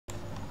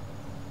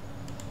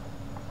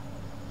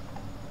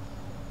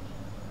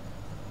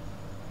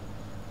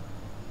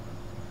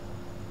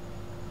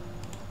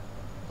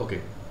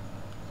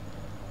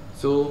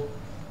So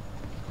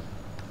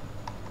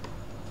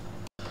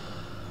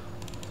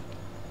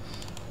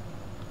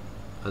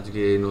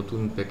আজকে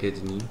নতুন package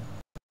নিই।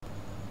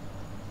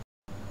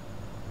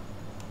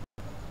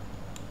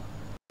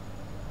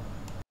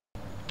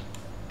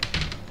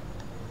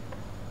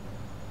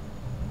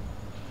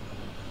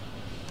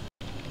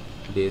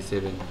 ডে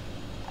 7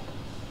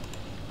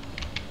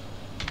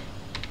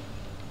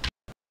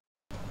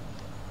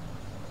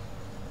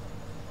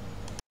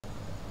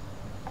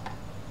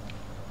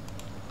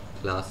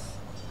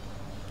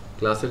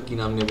 ক্লাসের কি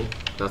নাম নেব?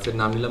 ক্লাসের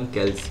নাম নিলাম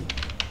ক্যালসি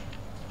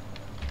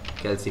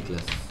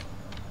ক্লাস।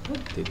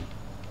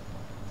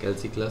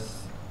 ক্যালসি ক্লাস।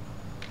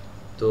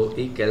 তো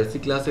এই ক্যালসি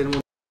ক্লাসের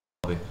মধ্যে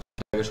হবে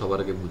সবার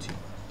আগে বুঝি।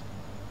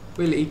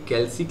 ওয়েল, এই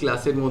ক্যালসি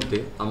ক্লাসের মধ্যে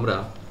আমরা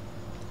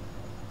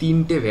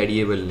তিনটে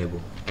ভ্যারিয়েবল নেব।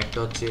 একটা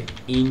হচ্ছে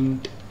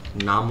ইন্ট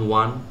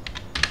num1,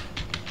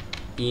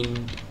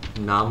 ইন্ট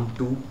num2,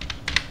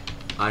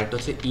 আর একটা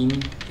হচ্ছে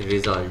ইন্ট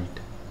রেজাল্ট।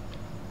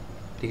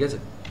 ঠিক আছে?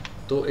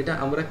 তো এটা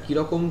আমরা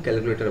কীরকম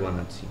ক্যালকুলেটর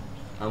বানাচ্ছি?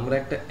 আমরা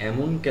একটা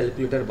এমন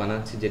ক্যালকুলেটর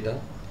বানাচ্ছি যেটা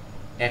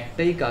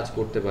একটাই কাজ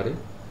করতে পারে,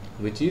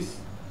 উইচ ইজ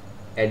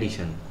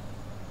অ্যাডিশন।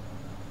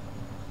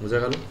 বোঝা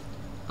গেল?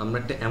 আমরা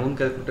একটা এমন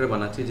ক্যালকুলেটর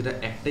বানাচ্ছি যেটা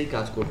একটাই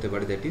কাজ করতে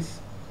পারে, দ্যাট ইজ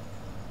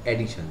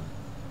অ্যাডিশন।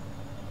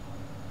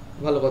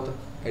 ভালো কথা,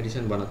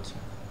 অ্যাডিশন বানাচ্ছি।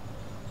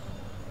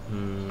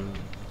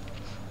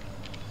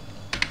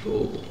 তো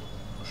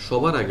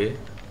সবার আগে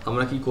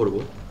আমরা কি করব,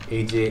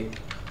 এই যে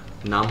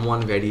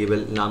num1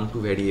 ভ্যারিয়েবল, num2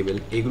 ভ্যারিয়েবল,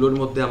 এগুলোর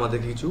মধ্যে আমাদের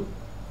কিছু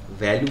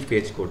ভ্যালু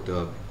ফেচ করতে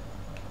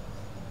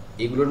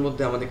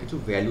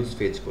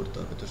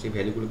হবে। তো সেই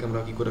ভ্যালুগুলোকে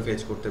আমরা কি করে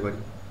ফেচ করতে পারি?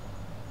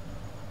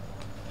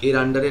 এর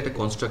আন্ডারে একটা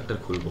কনস্ট্রাক্টর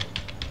খুলব,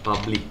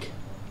 পাবলিক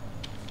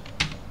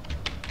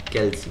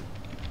ক্যালসি।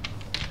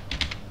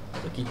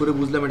 কি করে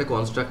বুঝলাম এটা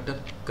কনস্ট্রাক্টর?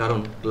 কারণ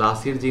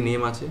ক্লাসের যে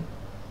নেম আছে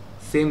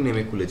সেম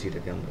নেমে খুলেছি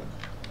এটাকে আমরা।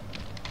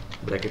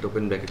 Bracket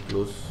open, bracket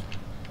close,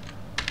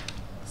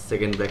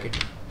 second bracket.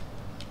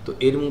 তো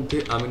এর মধ্যে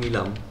আমি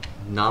নিলাম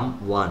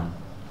num1,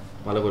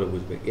 ভালো করে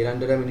বুঝবে। এর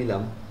আন্ডারে আমি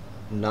নিলাম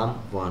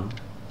num1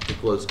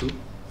 equals to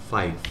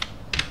 5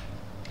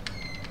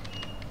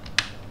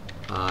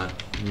 R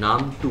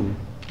num2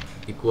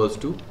 equals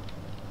to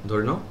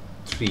ধরে নাও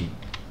 3।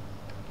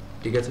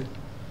 ঠিক আছে?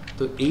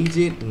 তো এই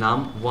যে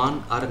num1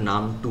 আর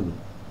num2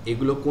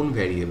 এগুলো কোন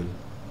ভ্যারিয়েবল?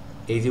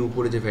 এই যে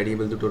উপরে যে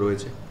ভ্যারিয়েবল দুটো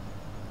রয়েছে,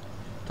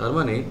 তার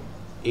মানে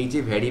এই যে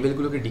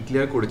ভ্যারিয়েবলগুলোকে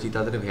ডিক্লেয়ার করেছি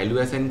তাদের ভ্যালু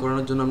অ্যাসাইন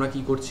করানোর জন্য আমরা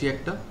কি করছি?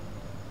 একটা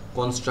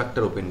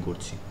কনস্ট্রাক্টর ওপেন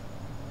করছি।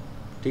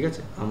 ঠিক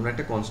আছে? আমরা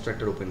একটা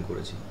কনস্ট্রাক্টর ওপেন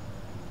করেছি,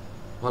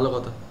 ভালো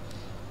কথা।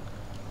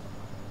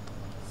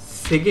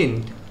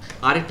 সেকেন্ড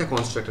আরেকটা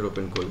কনস্ট্রাক্টর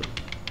ওপেন করলাম,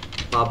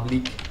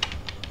 পাবলিক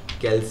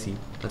ক্যালসি।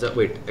 আচ্ছা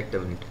ওয়েট একটা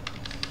মিনিট।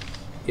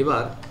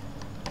 এবার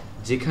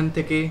যেখান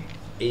থেকে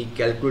এই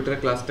ক্যালকুলেটর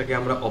ক্লাসটাকে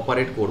আমরা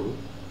অপারেট করব,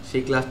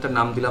 সেই ক্লাসটার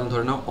নাম দিলাম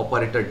ধরে নাও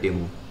অপারেটর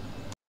ডেমো।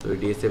 তো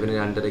ডে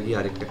 7-এর আন্ডারে গিয়ে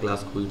আরেকটা ক্লাস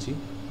খুলছি,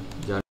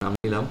 যার নাম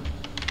নিলাম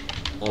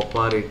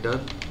অপারেটর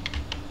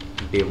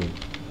ডেমো।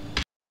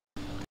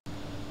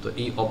 তো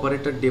এই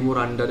অপারেটর ডেমোর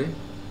আন্ডারে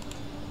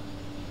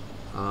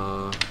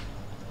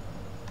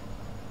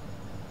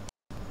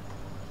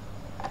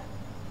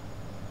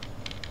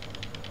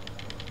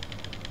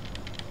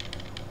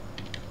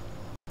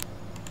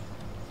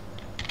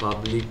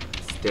পাবলিক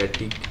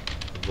স্ট্যাটিক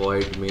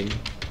ভয়েড মেন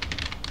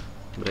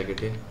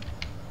ব্র্যাকেটে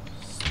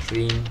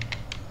স্ট্রিং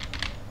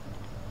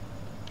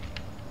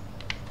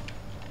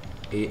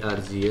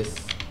args।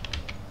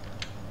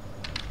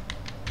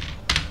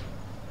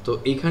 তো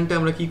এইখানটা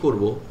আমরা কি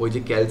করব, ওই যে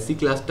ক্যালসি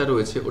ক্লাসটা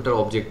রয়েছে ওটার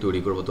অবজেক্ট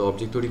তৈরি করব। তো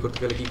অবজেক্ট তৈরি করতে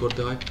গেলে কি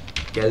করতে হয়?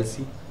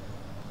 ক্যালসি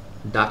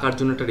ডাকার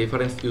জন্য একটা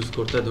রেফারেন্স ইউজ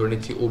করতে হয়, ধরে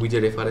নিচ্ছি OBJ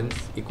reference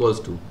equals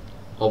to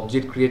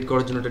object create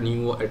করার জন্য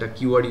একটা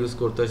কিওয়ার্ড ইউজ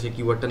করতে হয়, সেই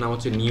কিওয়ার্ডটার নাম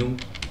হচ্ছে নিউ।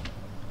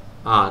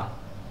 আর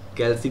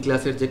ক্যালসি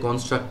ক্লাসের যে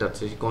কনস্ট্রাক্টর,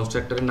 সেই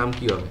কনস্ট্রাক্টরের নাম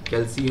কি হবে?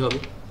 ক্যালসি হবে,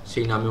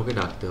 সেই নামে ওকে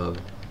ডাকতে হবে।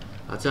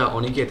 আচ্ছা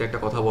অনিকেত, একটা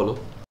কথা বলো,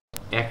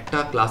 একটা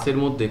ক্লাসের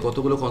মধ্যে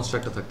কতগুলো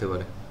কনস্ট্রাক্টর থাকতে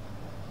পারে?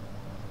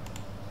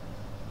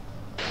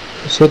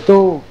 সে তো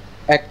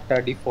একটা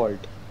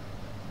ডিফল্ট,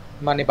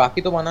 মানে বাকি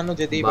তো বানানো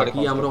যেতেই পারে।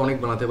 বাকি আমরা অনেক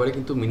বানাতে পারি,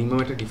 কিন্তু মিনিমাম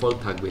একটা ডিফল্ট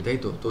থাকবে, তাই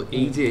তো? তো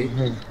এই যে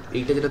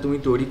এইটা যেটা তুমি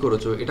তৈরি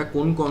করেছো, এটা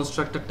কোন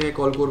কনস্ট্রাক্টরটাকে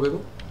কল করবে গো?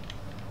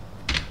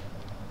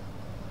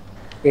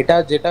 এটা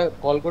যেটা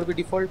কল করবে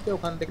ডিফল্টে,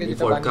 ওখান থেকে যেটা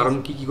ডিফল্ট। কারণ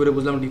কি করে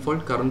বুঝলাম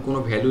ডিফল্ট? কারণ কোনো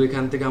ভ্যালু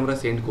এখান থেকে আমরা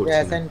সেন্ড করছি না,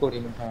 অ্যাসাইন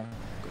করিনি। হ্যাঁ,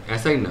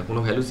 অ্যাসাইন না, কোনো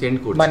ভ্যালু সেন্ড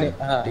করছি মানে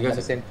না। ঠিক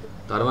আছে?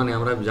 তার মানে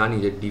আমরা জানি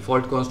যে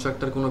ডিফল্ট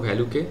কনস্ট্রাক্টর কোনো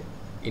ভ্যালুকে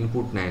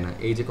ইনপুট নেয় না।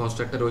 এই যে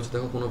কনস্ট্রাক্টর রয়েছে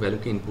দেখো, কোনো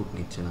ভ্যালুকে ইনপুট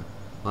নিচ্ছে না,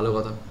 ভালো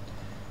কথা।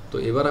 তো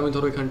এবার আমি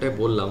ধরো এখানটায়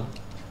বললাম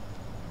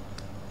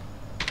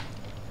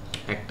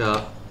একটা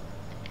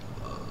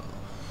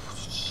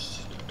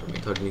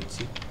মেথড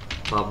নিচ্ছি,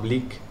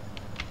 পাবলিক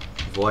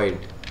ভয়েড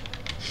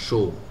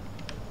শো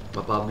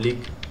বা পাবলিক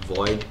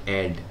ভয়েড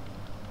অ্যাড।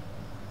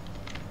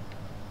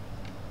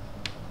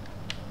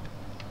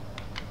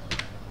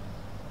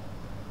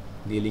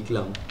 দিয়ে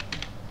লিখলাম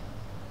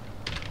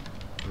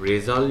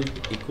result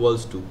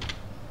equals to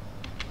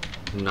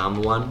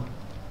num1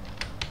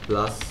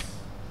 plus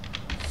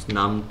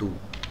num2।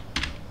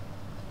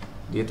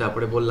 দিয়ে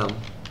তারপরে বললাম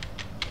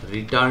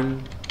রিটার্ন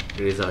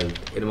রেজাল্ট।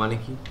 এর মানে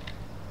কি,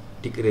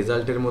 ঠিক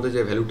রেজাল্টের মধ্যে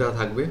যে ভ্যালুটা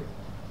থাকবে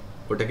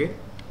ওটাকে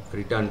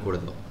রিটার্ন করে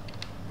দাও।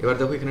 এবার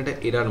দেখো এখানে একটা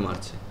এরার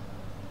মারছে।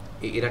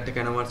 এই এরারটা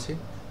কেন মারছে?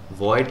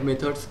 ভয়েড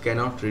মেথডস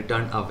ক্যানট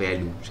রিটার্ন আ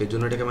ভ্যালু। সেই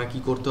জন্য এটাকে আমার কী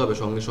করতে হবে,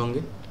 সঙ্গে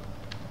সঙ্গে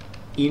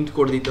ইন্ট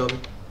করে দিতে হবে।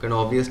 কারণ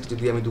অবভিয়াসলি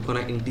যদি আমি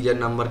দুখানা ইন্টিজার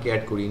নাম্বারকে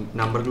অ্যাড করি,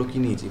 নাম্বারগুলো কী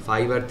নিয়েছি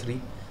 5 আর 3,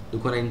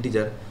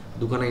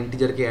 দুখানা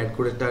ইন্টিজারকে অ্যাড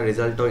করে একটা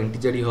রেজাল্টটাও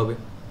ইন্টিজারই হবে।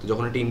 তো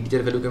যখন একটা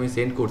ইন্টিজার ভ্যালুকে আমি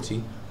সেন্ড করছি,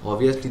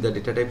 obviously the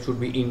data type should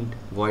be int,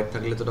 void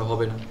থাকলে তো এটা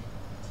হবে না।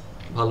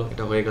 ভালো,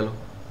 এটা হয়ে গেল।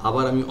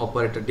 আবার আমি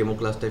অপারেটর ডেমো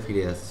ক্লাসটায়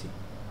ফিরে আসছি।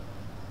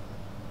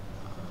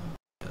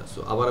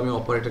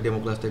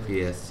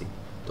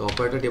 তো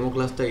অপারেটর ডেমো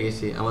ক্লাসটায়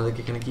এসে আমাদেরকে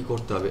এখানে কি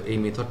করতে হবে, এই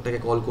মেথডটাকে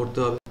কল করতে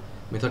হবে।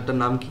 মেথডটার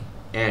নাম কি?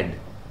 অ্যাড।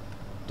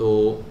 তো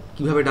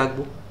কিভাবে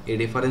ডাকবো? এই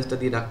রেফারেন্সটা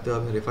দিয়ে ডাকতে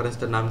হবে।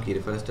 রেফারেন্সটার নাম কি?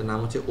 রেফারেন্সটার নাম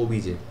হচ্ছে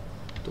ওবিজে।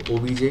 তো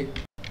ওবিজে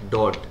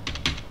ডট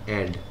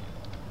অ্যাড।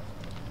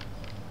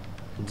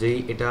 যেই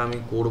এটা আমি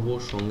করব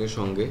সঙ্গে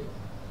সঙ্গে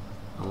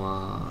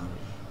আমার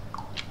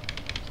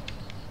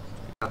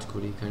কাজ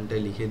করি,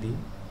 এখানটায় লিখে দিই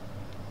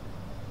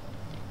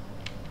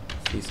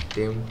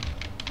system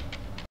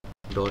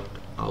dot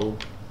out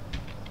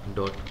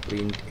dot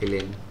print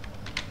LN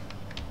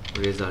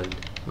result,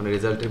 মানে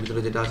রেজাল্টের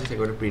ভিতরে যেটা আছে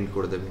সেটা প্রিন্ট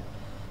করে দেবে।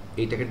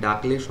 এইটাকে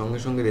ডাকলে সঙ্গে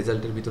সঙ্গে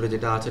রেজাল্টের ভিতরে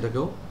যেটা আছে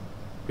এটাকেও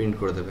প্রিন্ট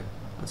করে দেবে।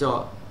 আচ্ছা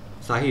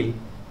সাহিল,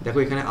 দেখো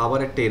এখানে আবার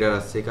একটা এরার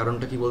আসছে, এই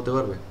কারণটা কি বলতে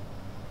পারবে?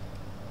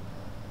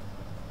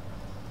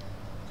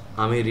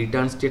 আমি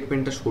রিটার্ন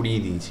স্টেটমেন্টটা সরিয়ে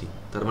দিয়েছি,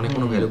 তার মানে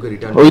কোনো ভ্যালুকে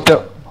রিটার্ন,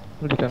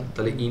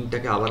 তাহলে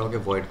ইনটাকে আবার আমাকে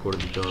ভয়েড করে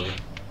দিতে হবে।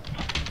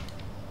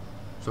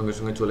 সঙ্গে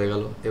সঙ্গে চলে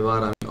গেল। এবার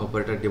আমি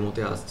অপারেটর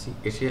ডেমোতে আসছি,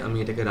 এসে আমি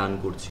এটাকে রান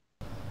করছি।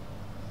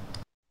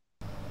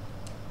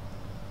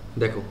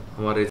 দেখো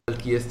আমার রেজাল্ট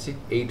কি এসছে,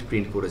 8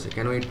 প্রিন্ট করেছে।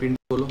 কেন 8 প্রিন্ট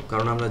হলো?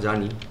 কারণ আমরা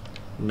জানি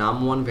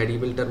num1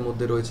 ভ্যারিয়েবলটার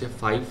মধ্যে রয়েছে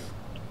 5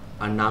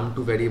 আর num2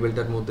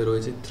 ভ্যারিয়েবলটার মধ্যে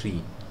রয়েছে 3।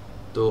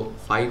 তো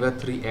 5 আর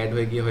 3 অ্যাড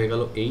হয়ে গিয়ে হয়ে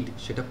গেল 8,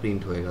 সেটা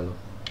প্রিন্ট হয়ে গেল।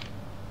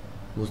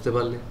 বুঝতে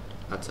পারলে?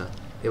 আচ্ছা,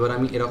 এবার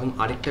আমি এরকম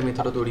আরেকটা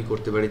মেথডও তৈরি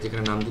করতে পারি,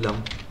 যেখানে নাম দিলাম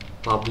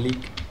পাবলিক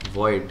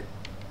ভয়েড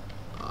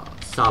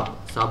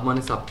সাব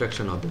মানে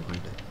সাবট্রাকশন হবে,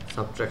 ওখানটায়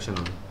সাবট্রাকশন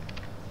হবে।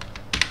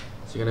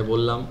 সেখানে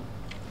বললাম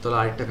তাহলে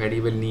আরেকটা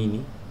ভ্যারিয়েবল নিয়ে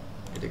নিই,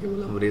 এটাকে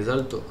বললাম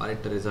রেজাল্ট। তো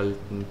আরেকটা রেজাল্ট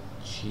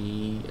নিচ্ছি,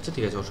 আচ্ছা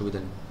ঠিক আছে, অসুবিধা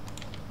নেই।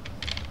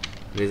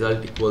 Result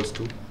equals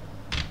to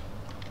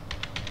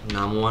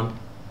num1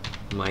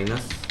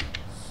 minus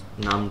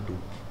num2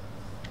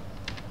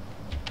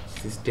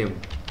 system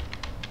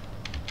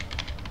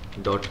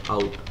dot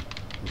out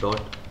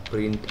dot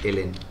print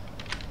LN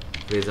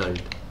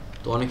result.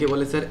 তো অনেকে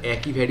বলে স্যার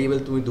একই ভ্যারিয়েবল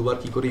তুমি দুবার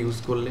কী করে ইউজ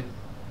করলে?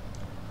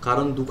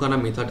 কারণ দুখানা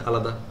মেথড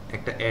আলাদা,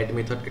 একটা অ্যাড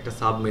মেথড, একটা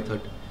সাব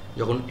মেথড।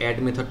 যখন অ্যাড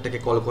মেথডটাকে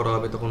কল করা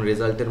হবে তখন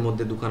রেজাল্টের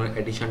মধ্যে দুখানার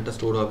অ্যাডিশনটা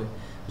স্টোর হবে,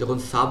 যখন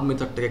সাব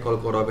মেথডটাকে কল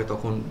করা হবে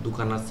তখন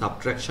দুখানার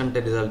সাবট্রাকশনটা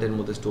রেজাল্টের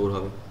মধ্যে স্টোর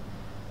হবে।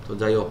 তো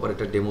যাই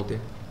অপারেটর ডেমোতে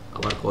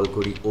আবার কল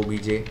করি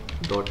ওবিজে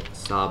ডট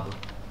সাব,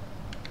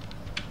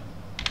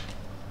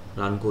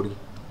 রান করি,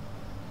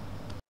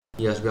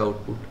 কি আসবে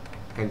আউটপুট?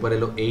 একবার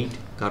এলো 8,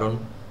 কারণ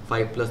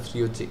 5 + 3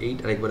 হচ্ছে 8,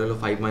 আর একবার এলো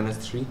 5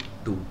 - 3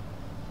 2।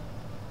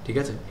 ঠিক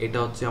আছে, এটা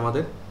হচ্ছে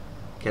আমাদের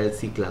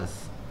ক্যালসি ক্লাস।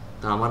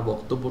 তা আমার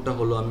বক্তব্যটা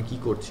হলো আমি কি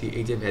করছি,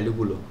 এই যে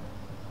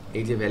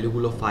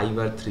ভ্যালুগুলো 5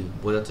 আর 3,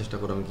 বোঝার চেষ্টা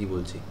করো আমি কি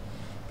বলছি।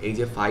 এই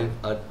যে 5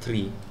 আর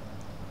 3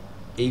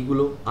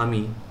 এইগুলো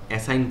আমি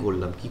অ্যাসাইন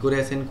করলাম। কি করে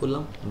অ্যাসাইন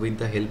করলাম? With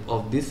the help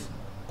of this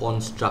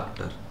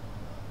constructor.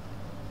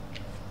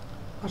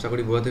 আশা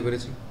করি বোঝাতে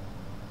পেরেছি,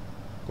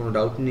 কোনো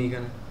ডাউট নেই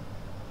এখানে?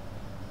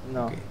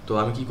 না। তো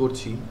আমি কি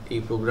করছি, এই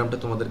প্রোগ্রামটা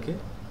তোমাদেরকে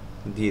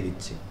দিয়ে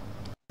দিচ্ছি।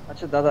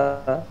 আচ্ছা দাদা,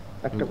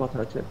 একটা কথা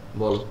আছে।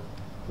 বলো।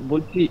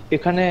 বলছি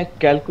এখানে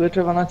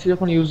ক্যালকুলেটর বানাচ্ছি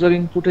যখন ইউজার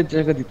ইনপুটের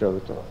জায়গা দিতে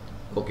হবে তো?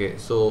 ওকে,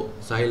 সো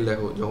সাহিল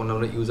দেখো, যখন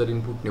আমরা ইউজার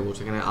ইনপুট নেব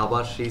সেখানে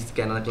আবার সেই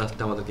স্ক্যানার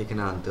ক্লাসটা আমাদেরকে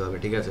এখানে আনতে হবে।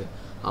 ঠিক আছে,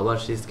 আবার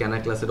সেই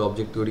স্ক্যানার ক্লাসের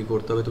অবজেক্ট তৈরি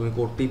করতে হবে। তুমি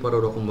করতেই পারো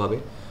ওরকমভাবে,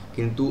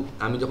 কিন্তু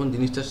আমি যখন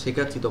জিনিসটা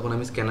শেখাচ্ছি তখন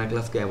আমি স্ক্যানার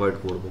ক্লাসকে অ্যাভয়েড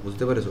করবো,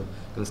 বুঝতে পেরেছো?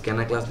 কারণ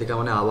স্ক্যানার ক্লাস লেখা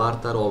মানে আবার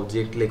তার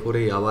অবজেক্ট লেখো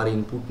রে, আবার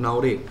ইনপুট নাও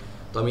রে।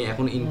 তো আমি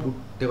এখন ইনপুট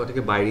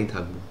থেকে বাইরেই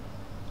থাকবো।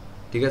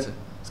 ঠিক আছে,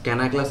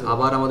 স্ক্যানার ক্লাস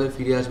আবার আমাদের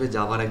ফিরে আসবে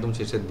জাভার একদম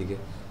শেষের দিকে।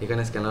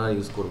 এখানে স্ক্যানার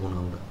ইউজ করবো না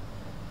আমরা,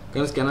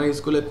 কারণ স্ক্যানার ইউজ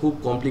করলে খুব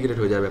কমপ্লিকেটেড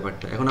হয়ে যায়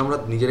ব্যাপারটা। এখন আমরা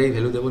নিজেরাই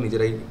ভ্যালু দেবো,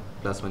 নিজেরাই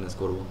প্লাস মাইনাস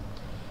করবো।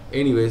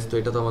 এনিওয়েজ, তো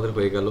এটা তো আমাদের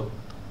হয়ে গেল।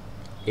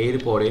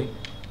 এরপরে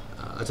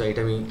আচ্ছা,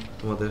 এটা আমি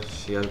তোমাদের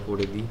শেয়ার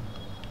করে দিই।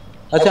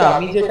 আচ্ছা,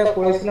 আমি যেটা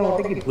করেছিলাম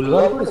ওটা কি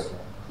ভুলভাল করেছি?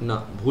 না,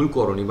 ভুল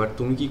করোনি, বাট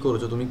তুমি কি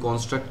করেছো, তুমি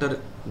কনস্ট্রাক্টর,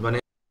 মানে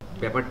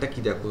ব্যাপারটা কি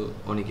দেখো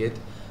Aniket,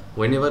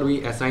 whenever we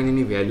assign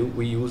any value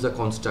we use a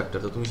constructor।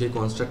 তো তুমি সেই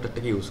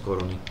কনস্ট্রাক্টরটাকে ইউজ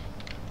করোনি,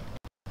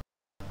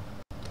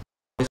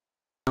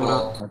 আমরা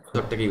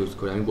কনস্ট্রাক্টরটাকে ইউজ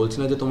করি। আমি বলছি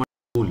না যে তোমার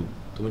ভুল,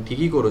 তুমি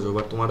ঠিকই করেছো,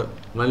 বাট তোমার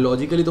মানে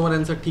লজিক্যালি তোমার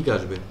অ্যান্সার ঠিক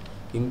আসবে,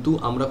 কিন্তু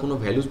আমরা কোনো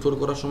ভ্যালু স্টোর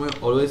করার সময়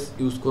অলওয়েজ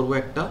ইউজ করবো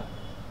একটা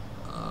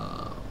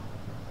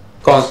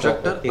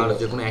কনস্ট্রাক্টর, আর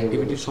যে কোনো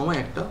অ্যাক্টিভিটির সময়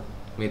একটা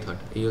মেথড।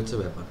 এই হচ্ছে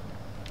ব্যাপার।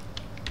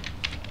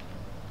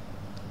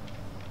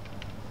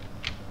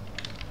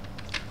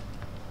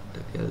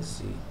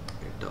 ক্যালসি,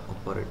 এটা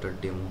অপারেটর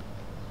ডেমো।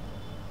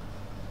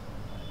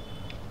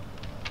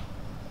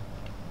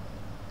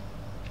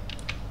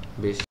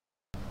 বেশ,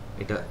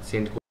 এটা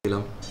সেন্ড করে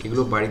দিলাম।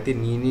 এগুলো বাড়িতে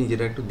নিয়ে নিয়ে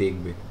যেটা একটু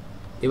দেখবে।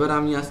 এবার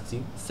আমি আসছি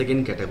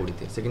সেকেন্ড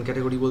ক্যাটাগরিতে। সেকেন্ড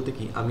ক্যাটাগরি বলতে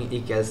কি, আমি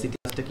এই ক্যালসি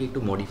ক্লাসটাকে একটু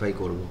মডিফাই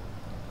করব।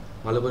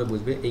 ভালো করে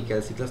বুঝবে, এই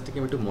ক্যালসি ক্লাসটাকে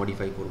আমি একটু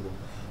মডিফাই করব।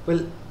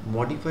 ওয়েল,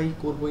 মডিফাই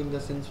করব in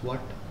the sense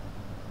what?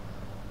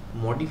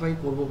 Modify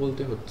করব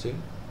বলতে হচ্ছে,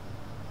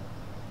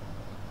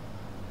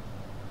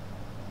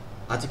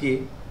 আজকে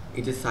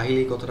এই যে সাহিল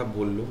এই কথাটা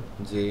বললো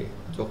যে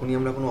যখনই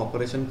আমরা কোনো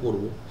অপারেশন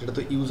করব সেটা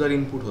তো ইউজার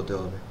ইনপুট হতে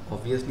হবে,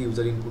 অবভিয়াসলি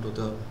ইউজার ইনপুট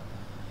হতে হবে।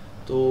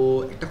 তো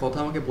একটা কথা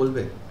আমাকে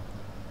বলবে,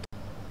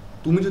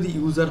 তুমি যদি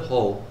ইউজার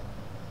হও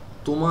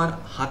তোমার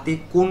হাতে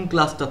কোন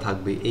ক্লাসটা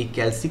থাকবে, এই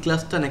ক্যালসি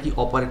ক্লাসটা নাকি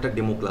অপারেটর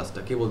ডেমো ক্লাসটা?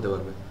 কে বলতে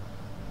পারবে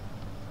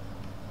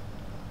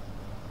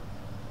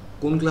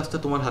কোন ক্লাসটা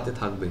তোমার হাতে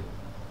থাকবে?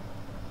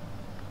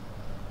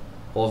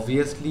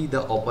 Obviously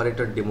the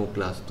operator demo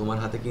class. তোমার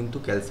হাতে কিন্তু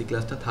ক্যালসি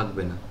ক্লাসটা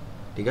থাকবে না,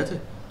 ঠিক আছে?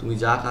 তুমি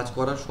যা কাজ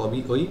করার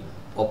সবই ওই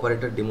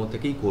অপারেটর ডেমো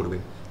থেকেই করবে।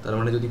 তার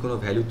মানে যদি কোনো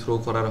ভ্যালু থ্রো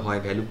করার হয়,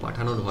 ভ্যালু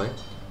পাঠানোর হয়,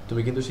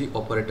 তুমি কিন্তু সেই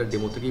অপারেটর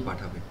ডেমো থেকেই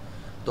পাঠাবে।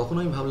 তখন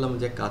আমি ভাবলাম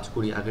যে কাজ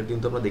করি, আগের দিন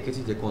তো আমরা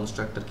দেখেছি যে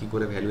কনস্ট্রাক্টর কী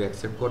করে ভ্যালু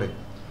অ্যাকসেপ্ট করে।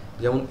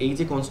 যেমন এই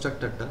যে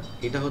কনস্ট্রাক্টরটা,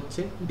 এটা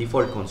হচ্ছে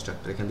ডিফল্ট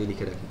কনস্ট্রাক্টর। এখান দিয়ে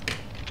লিখে রাখি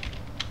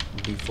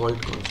ডিফল্ট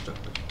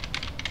কনস্ট্রাক্টর।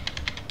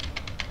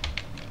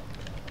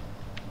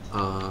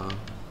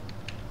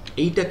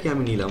 এইটাকে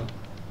আমি নিলাম,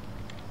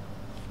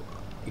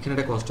 এখানে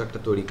একটা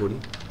কনস্ট্রাক্টর তৈরি করি,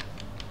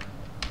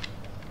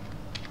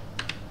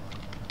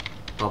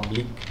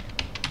 পাবলিক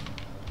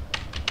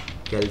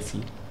ক্যালসি,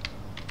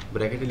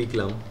 ব্র্যাকেটে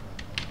লিখলাম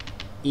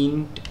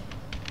ইন্ট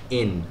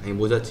এন। আমি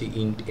বোঝাচ্ছি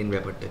ইন্ট এন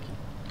ব্যাপারটা কি।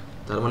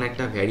 তার মানে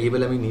একটা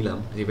ভ্যারিয়েবল আমি নিলাম,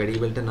 যে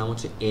ভ্যারিয়েবলটার নাম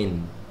হচ্ছে এন,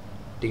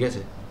 ঠিক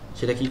আছে?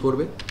 সেটা কি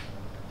করবে?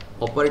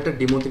 অপারেটর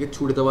ডেমো থেকে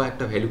ছুড়ে দেওয়া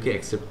একটা ভ্যালুকে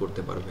অ্যাকসেপ্ট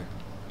করতে পারবে।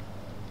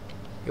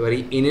 এবার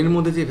এই এনের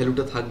মধ্যে যে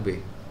ভ্যালুটা থাকবে,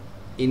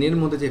 এনের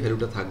মধ্যে যে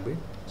ভ্যালুটা থাকবে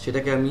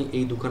সেটাকে আমি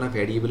এই দুখানা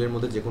ভ্যারিয়েবলের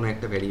মধ্যে যে কোনো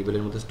একটা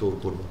ভ্যারিয়েবলের মধ্যে স্টোর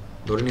করব।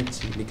 ধরে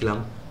নিচ্ছি লিখলাম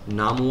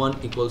num1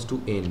 equals to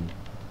N,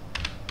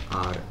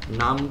 R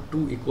num2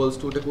 equals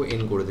to ওটাকেও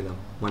N করে দিলাম।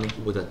 মানে কি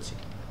বোঝাচ্ছি?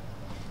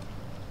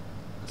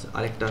 আচ্ছা,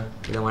 আরেকটা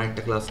এরকম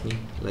আরেকটা ক্লাস নিই,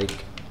 লাইক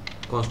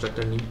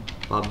কনস্ট্রাক্টর নিই,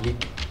 public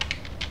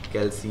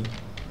ক্যালসি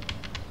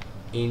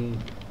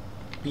int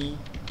P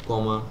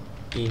comma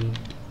int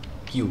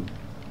Q.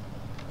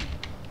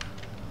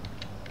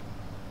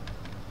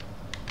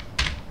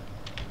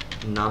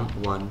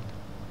 num1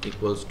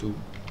 equals to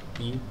p,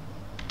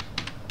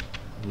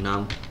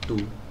 num2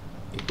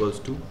 equals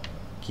to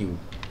q।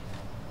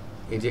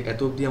 এই যে এত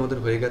অবধি আমাদের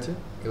হয়ে গেছে।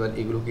 এবার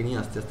এগুলোকে নিয়ে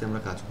আস্তে আস্তে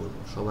আমরা কাজ করব।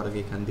 সবার আগে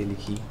এখান দিয়ে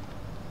লিখি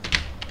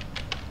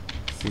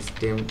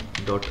system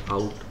dot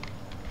out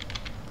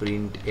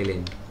print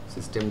LN.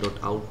 System dot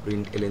out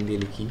print LN দিয়ে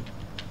লিখি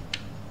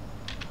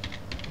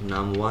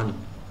num1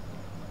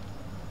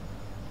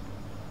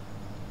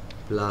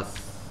 প্লাস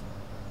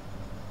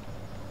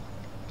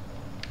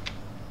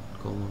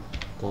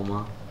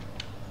কমা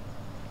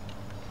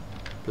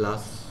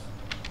প্লাস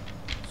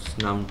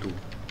num2।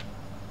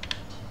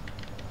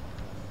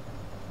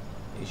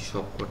 এই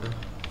সব কটা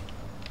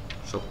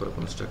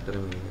কনস্ট্রাক্টরে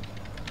মিলে গেছে।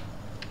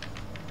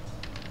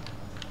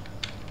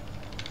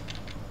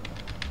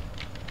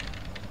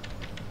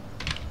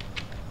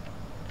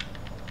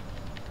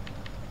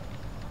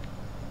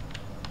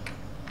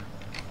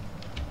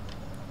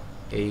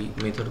 এই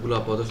মেথডগুলো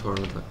আপাতত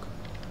সরানো থাক।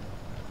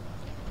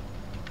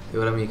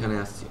 এবার আমি এখানে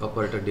আসছি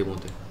অপারেটর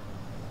ডেমোতে।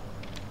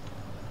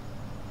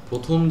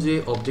 প্রথম যে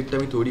অবজেক্ট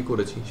আমি তৈরি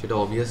করেছি সেটা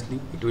obviously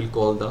it will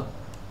call the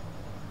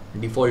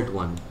default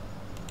one,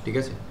 ঠিক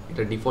আছে?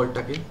 এটা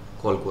ডিফল্টটাকে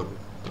কল করবে।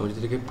 আমি যদি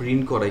এটাকে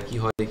প্রিন্ট করাই কি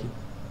হয় দেখি।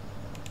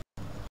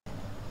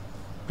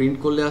 প্রিন্ট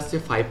করলে আসছে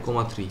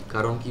 5,3।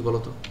 কারণ কি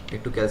বলতো,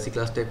 একটু ক্যালসি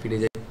ক্লাসটায় ফিরে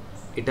যায়।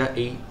 এটা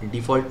এই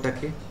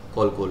ডিফল্টটাকে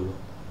কল করলো।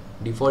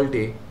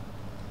 ডিফল্টে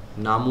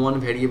num1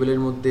 ভ্যারিয়েবলের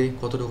মধ্যে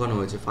কত ঢোকানো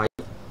হয়েছে? 5।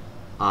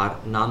 আর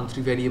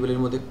num3 ভ্যারিয়েবলের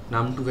মধ্যে,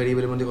 num2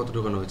 ভ্যারিয়েবলের মধ্যে কত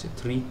ঢোকানো হয়েছে?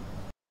 3।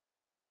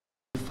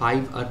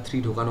 5 আর 3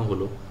 ঢোকানো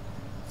হলো।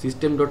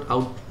 System dot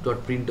out dot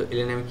print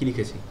LN আমি কি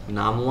লিখেছি?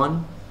 num1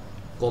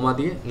 কমা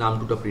দিয়ে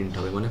num2টা প্রিন্ট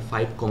হবে, মানে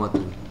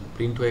 5,3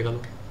 প্রিন্ট হয়ে গেল।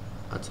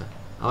 আচ্ছা,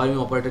 আবার আমি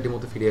অপারেটর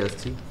ডেমোতে ফিরে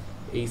আসছি।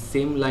 এই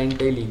সেম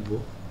লাইনটাই লিখবো,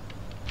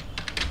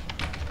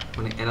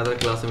 মানে অ্যানাদার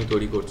ক্লাস আমি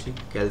তৈরি করছি,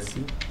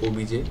 ক্যালসি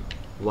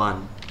obj1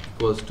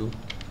 ইকুয়ালস টু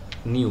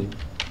নিউ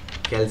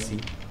ক্যালসি।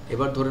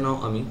 এবার ধরে নাও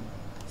আমি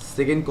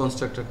সেকেন্ড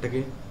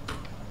কনস্ট্রাক্টরটাকে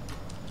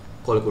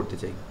কল করতে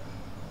চাই।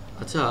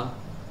 আচ্ছা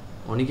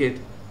অনিকেত,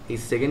 এই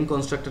সেকেন্ড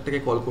কনস্ট্রাক্টরটাকে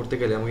কল করতে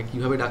গেলে আমাকে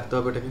কিভাবে ডাকতে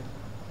হবে? এটাকে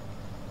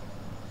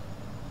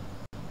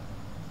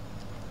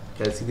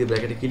ক্যালসি দিয়ে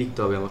ব্র্যাকেটে কি লিখতে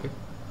হবে আমাকে?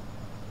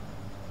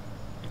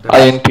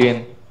 intn।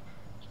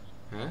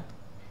 হ্যাঁ,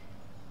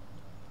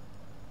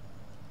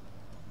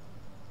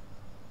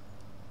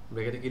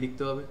 ব্র্যাকেটে কি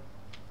লিখতে হবে?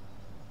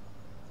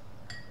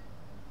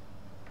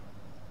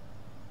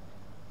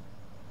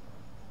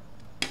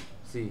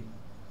 See,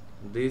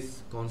 this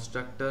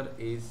constructor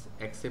is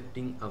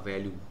accepting a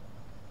value,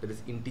 that is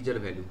integer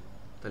value।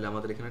 তাহলে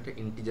আমাদের এখানে একটা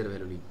integer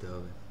value লিখতে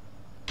হবে।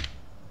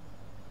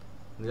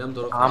 নিলাম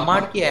ধরো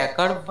আমার কি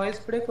একার ভয়েস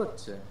ব্রেক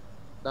হচ্ছে?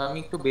 তা আমি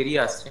একটু বেরিয়ে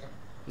আসছি।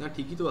 না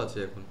ঠিকই তো আছে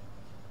এখন।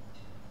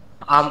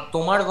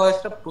 তোমার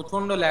ভয়েসটা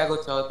প্রচন্ড ল্যাগ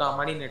হচ্ছে, হয়তো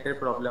আমারই নেটের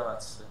প্রবলেম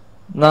আছে।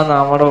 না না,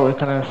 আমারও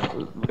এখানে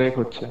ব্রেক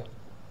হচ্ছে।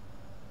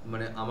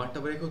 মানে আমারটা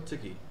ব্রেক হচ্ছে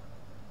কি?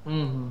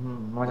 হুম হুম হুম,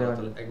 মাঝে দাঁড়া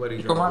মাঝে। তাহলে একবার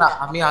রিজয়েন তোমার করছি।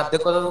 আমি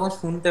অর্ধেক কথা তোমার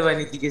শুনতে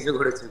পাইনি, জিজ্ঞেস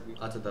করেছো কি?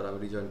 আচ্ছা দাঁড়া আমি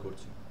রিজয়েন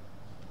করছি।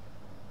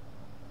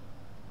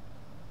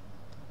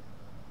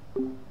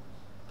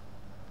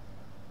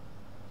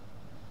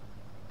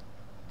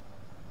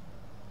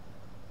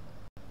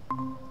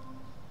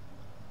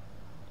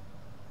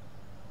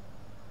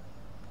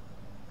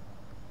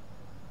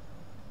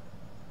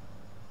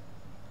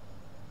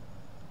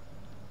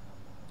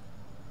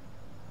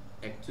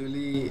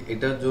 অ্যাকচুয়ালি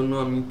এটার জন্য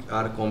আমি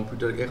আর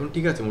কম্পিউটার এখন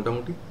ঠিক আছে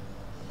মোটামুটি।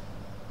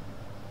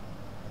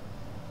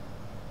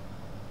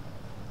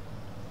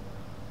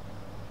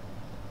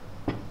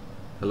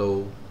 হ্যালো।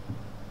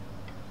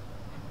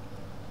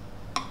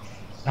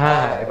 হ্যাঁ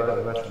হ্যাঁ, এবার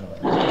এবার শোনা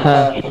যাচ্ছে।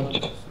 হ্যাঁ শুনছি।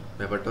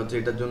 ব্যাপারটা হচ্ছে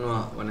এটার জন্য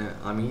মানে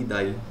আমিই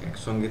দায়ী,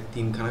 একসঙ্গে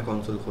তিনখানা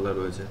কনসোল খোলা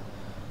রয়েছে।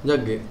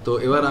 যাকগে, তো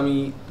এবার আমি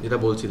যেটা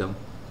বলছিলাম,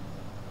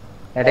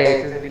 এটা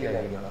এসএসডি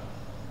লাগিয়ে না?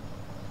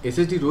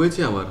 এসএসডি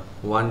রয়েছে আমার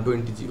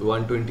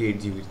 128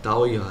 জিবির,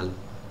 তাও এই হাল।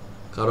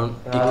 কারণ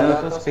তাহলে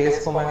তো স্পেস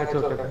কমে গেছে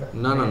ওটাতে।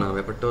 না না না,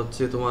 ব্যাপারটা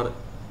হচ্ছে তোমার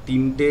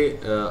তিনটে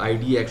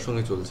আইডি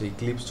একসঙ্গে চলছে,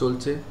 ইক্লিপস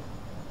চলছে,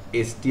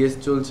 এসটিএস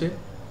চলছে,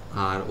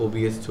 আর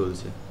ওবিএস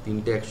চলছে,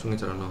 তিনটে একসঙ্গে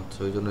চালানো হচ্ছে,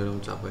 ওই জন্য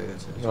এরকম চাপ হয়ে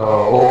গেছে।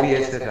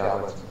 ওবিএস এ যাওয়া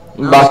আছে।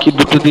 বাকি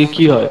দুটো দিয়ে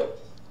কি হয়?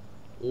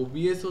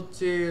 ওবিএস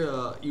হচ্ছে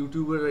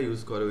ইউটিউবাররা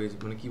ইউজ করে, ওই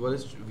মানে কি বলে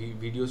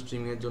ভিডিও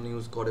স্ট্রিমিংয়ের জন্য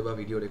ইউজ করে বা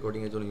ভিডিও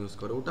রেকর্ডিংয়ের জন্য ইউজ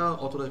করে, ওটা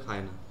অতটা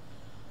খায় না।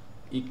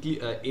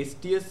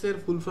 এসটিএস এর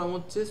ফুল ফর্ম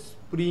হচ্ছে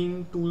spring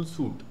tool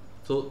sweet,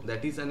 so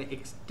that is an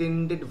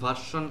extended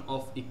version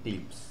of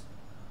eclipse.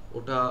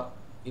 ওটা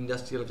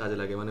ইন্ডাস্ট্রিয়াল কাজে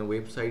লাগে, মানে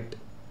ওয়েবসাইট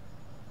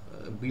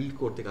বিল্ড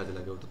করতে কাজে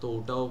লাগে ওটা, তো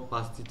ওটাও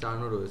পাশ দিয়ে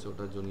চালানো রয়েছে,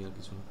 ওটার জন্য আর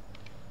কিছু না।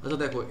 আচ্ছা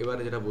দেখো,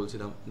 এবারে যেটা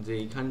বলছিলাম যে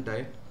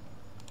এইখানটায়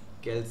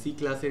ক্যালসি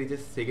ক্লাসের যে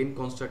সেকেন্ড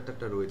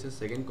কনস্ট্রাক্টরটা রয়েছে,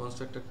 সেকেন্ড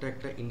কনস্ট্রাক্টরটা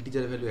একটা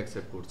ইন্টিজার ভ্যালু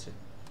অ্যাকসেপ্ট করছে।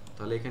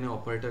 তাহলে এখানে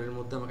অপারেটরের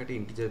মধ্যে আমাকে একটা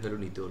ইন্টিজার ভ্যালু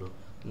নিতে হলো।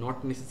 নট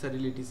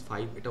নেসেসারিলি ইট ইজ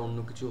 5, এটা অন্য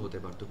কিছু হতে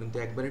পারতো, কিন্তু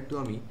একবার একটু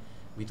আমি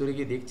ভিতরে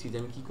গিয়ে দেখছি যে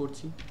আমি কী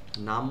করছি।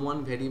 নাম ওয়ান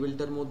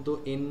ভ্যারিয়েবলটার মধ্যে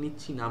এন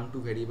নিচ্ছি, নাম টু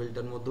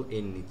ভ্যারিয়েবলটার মধ্যে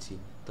এন নিচ্ছি।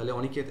 তাহলে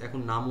অনেকে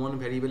এখন নাম ওয়ান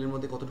ভ্যারিয়েবলের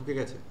মধ্যে কত ঢুকে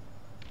গেছে,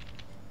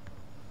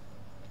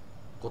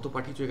 কত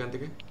পাঠিয়েছো এখান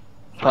থেকে?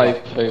 5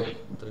 5।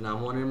 তাহলে নাম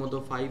ওয়ানের মধ্যে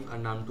 5 আর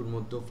নাম টুর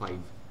মধ্যে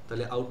 5।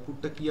 তাহলে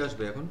আউটপুটটা কি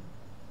আসবে এখন?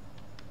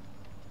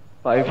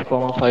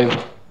 5,5।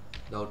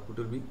 The output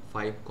will be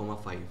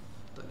 5,5.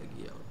 তাহলে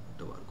গিয়ে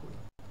আউটপুটটা বার করি।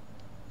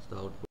 The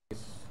output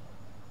is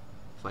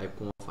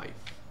 5,5.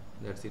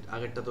 That's it.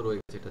 আগেরটা তো রয়ে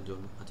গেছে এটার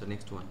জন্য। আচ্ছা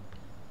নেক্সট ওয়ান,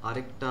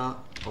 আরেকটা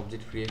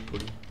অবজেক্ট ক্রিয়েট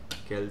করি,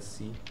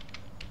 ক্যালসি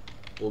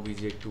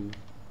obj2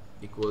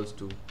 equals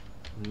to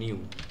new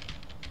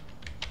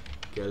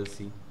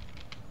ক্যালসি।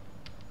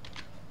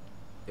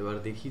 এবার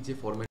দেখি যে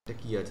ফরম্যাটটা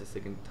কি আছে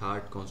সেকেন্ড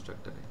থার্ড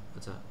কনস্ট্রাক্টরে।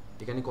 আচ্ছা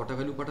এখানে কটা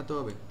ভ্যালু পাঠাতে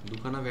হবে?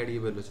 দুখানা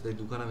ভ্যারিয়েবল হচ্ছে, তাই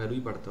দুখানা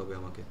ভ্যালুই পাঠাতে হবে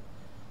আমাকে।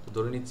 তো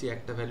ধরে নিচ্ছি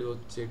একটা ভ্যালু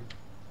হচ্ছে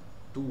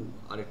 2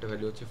 আর একটা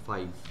ভ্যালু হচ্ছে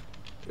 5,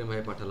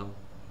 এরকমভাবে পাঠালাম।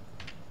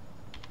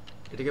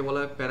 এটাকে বলা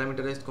হয়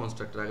প্যারামিটারাইজড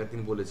কনস্ট্রাক্টর, আগের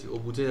দিন বলেছি। ও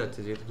বুঝে যাচ্ছে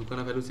যেহেতু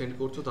দুখানা ভ্যালু সেন্ড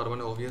করছো, তার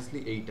মানে অবভিয়াসলি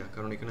এইটা,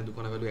 কারণ এখানে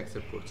দুখানা ভ্যালু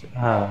অ্যাকসেপ্ট করছে।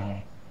 হ্যাঁ।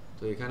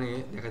 তো এখানে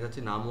দেখা যাচ্ছে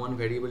নাম ওয়ান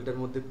ভ্যারিয়েবলটার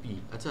মধ্যে পি।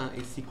 আচ্ছা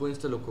এই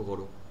সিকোয়েন্সটা লক্ষ্য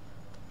করো,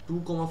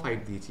 2,5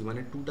 দিয়েছি, মানে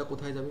 2টা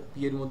কোথায় যাবে? পি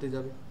এর মধ্যে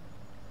যাবে।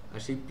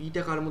 আর সেই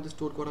পিটা কার মধ্যে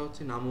স্টোর করা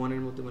হচ্ছে? নাম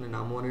ওয়ানের মধ্যে। মানে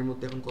নাম ওয়ানের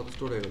মধ্যে এখন কত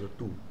স্টোর হয়ে গেল?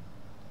 2।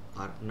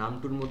 আর নাম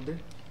টুর মধ্যে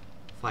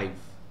 5।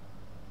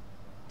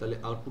 তাহলে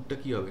আউটপুটটা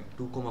কি হবে?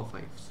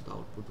 2,5। So the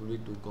output will be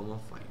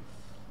 2,5।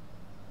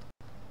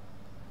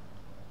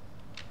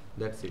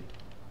 That's it.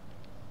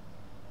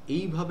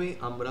 এইভাবে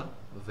আমরা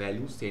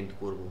ভ্যালু সেন্ড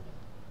করব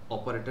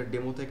অপারেটর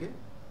ডেমো থেকে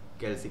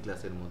ক্যালসি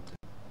ক্লাসের মধ্যে।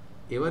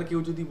 এবার কেউ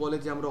যদি বলে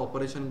যে আমরা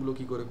অপারেশনগুলো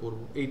কি করে করব,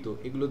 এই তো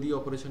এগুলো দিয়ে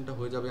অপারেশনটা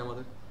হয়ে যাবে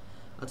আমাদের।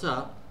 আচ্ছা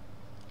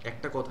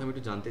একটা কথা আমি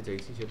একটু জানতে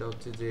চাইছি, সেটা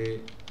হচ্ছে যে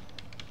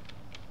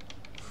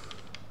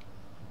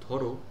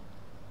ধরো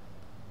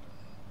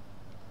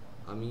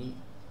আমি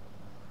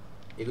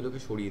এগুলোকে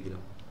সরিয়ে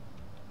দিলাম,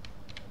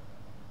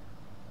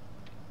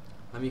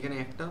 আমি এখানে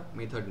একটা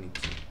মেথড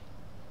নিচ্ছি,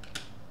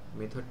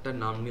 মেথডটার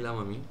নাম নিলাম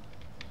আমি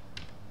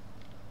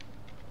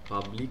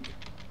পাবলিক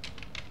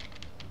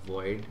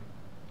ভয়েড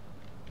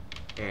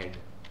অ্যাড,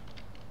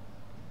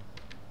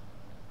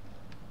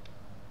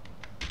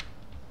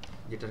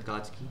 যেটার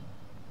কাজ কি,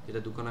 যেটা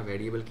দুখানা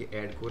ভ্যারিয়েবলকে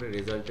অ্যাড করে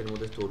রেজাল্টের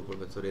মধ্যে স্টোর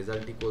করবে। So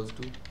result equals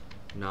to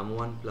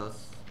num1 plus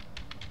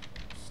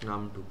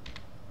num2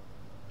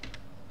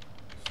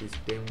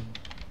 system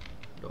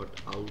dot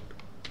out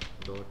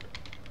dot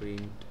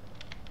print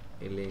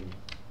LN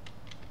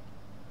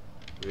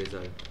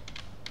result.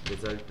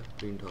 Result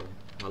print হবে,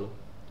 ভালো।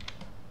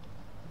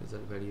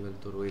 রেজাল্ট ভ্যারিয়েবল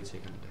তো রয়েছে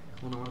এখানটায়।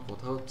 এখন আমার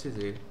কথা হচ্ছে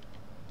যে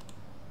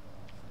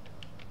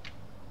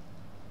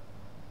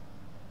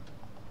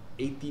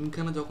এই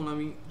তিনখানা যখন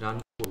আমি রান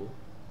করব,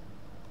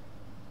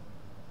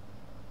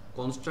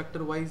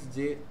 কনস্ট্রাক্টর ওয়াইজ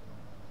যে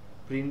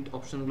প্রিন্ট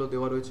অপশনগুলো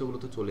দেওয়া রয়েছে ওগুলো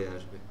তো চলে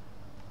আসবে।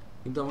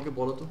 কিন্তু আমাকে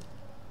বলো তো,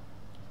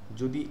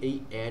 যদি এই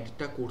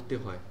অ্যাডটা করতে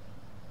হয়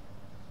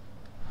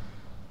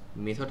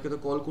মেথডকে তো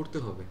কল করতে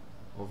হবে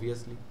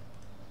অবভিয়াসলি।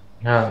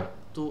 হ্যাঁ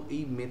তো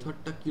এই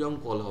মেথডটা কিরম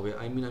কল হবে,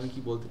 আই মিন আমি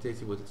কি বলতে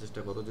চাইছি বোঝার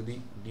চেষ্টা করো। যদি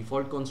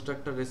ডিফল্ট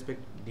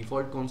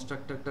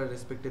কনস্ট্রাক্টরটার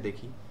রেসপেক্টে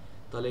দেখি,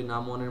 তাহলে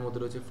নাম ওয়ানের মধ্যে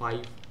রয়েছে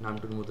 5, নাম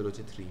টুর মধ্যে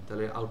রয়েছে 3,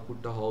 তাহলে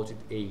আউটপুটটা হওয়া উচিত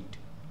 8।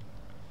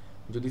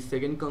 যদি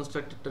সেকেন্ড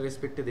কনস্ট্রাক্টরটা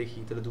রেসপেক্টে দেখি,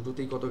 তাহলে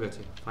দুটোতেই কত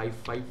গেছে 5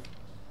 5,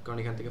 কারণ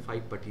এখান থেকে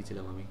 5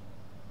 পাঠিয়েছিলাম আমি,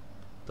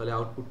 তাহলে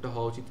আউটপুটটা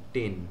হওয়া উচিত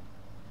 10।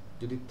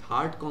 যদি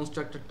থার্ড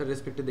কনস্ট্রাক্টরটা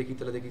রেসপেক্টে দেখি,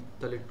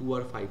 তাহলে 2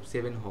 আর 5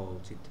 7 হওয়া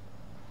উচিত।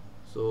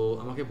 সো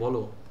আমাকে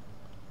বলো,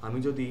 আমি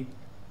যদি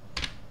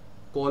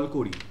কল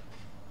করি,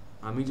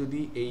 আমি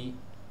যদি এই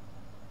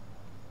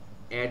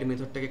অ্যাড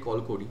মেথডটাকে কল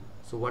করি,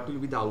 so what will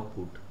be the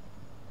output?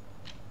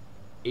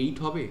 8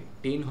 হবে,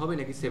 10 হবে,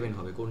 নাকি 7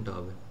 হবে, কোনটা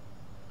হবে?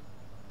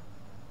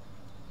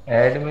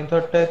 অ্যাড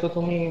মেথডটায় তো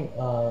তুমি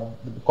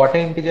কটা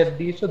ইন্টিজার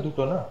দিয়েছো?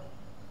 দুটো না?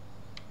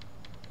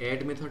 অ্যাড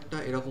মেথডটা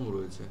এরকম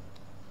রয়েছে,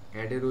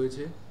 অ্যাডে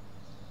রয়েছে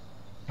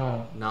হ্যাঁ,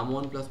 নাম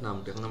ওয়ান প্লাস নাম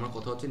টু। এখন আমার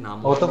কথা হচ্ছে নাম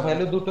ও ওয়ান তো নাম,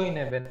 ভ্যালু দুটোই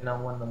নেবে, নাম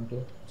ওয়ান নাম টু।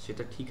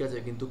 সেটা ঠিক আছে,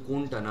 কিন্তু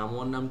কোনটা? নাম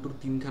ওয়ান নাম টুর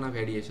তিনখানা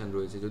ভ্যারিয়েশন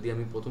রয়েছে। যদি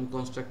আমি প্রথম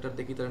কনস্ট্রাক্টর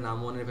দেখি, তাহলে নাম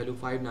ওয়ানের ভ্যালু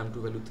 5, নাম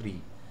টুর ভ্যালু 3।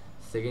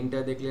 সেকেন্ডটা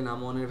দেখলে নাম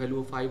ওয়ানের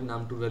ভ্যালুও 5,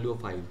 নাম টুর ভ্যালুও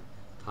 5।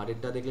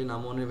 থার্ডেরটা দেখলে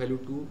নাম ওয়ানের ভ্যালু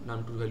 2, নাম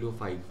টুর ভ্যালুও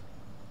 5।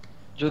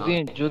 যদি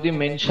যদি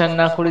মেনশন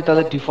না করি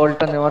তাহলে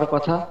ডিফল্টটা নেওয়ার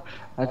কথা,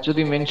 আর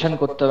যদি মেনশন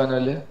করতে হবে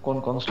নাহলে কোন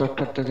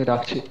কনস্ট্রাক্টরটাকে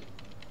রাখছি।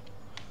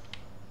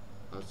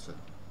 আচ্ছা,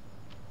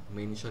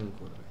 মেনশন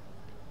করবে।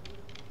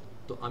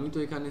 তো আমি তো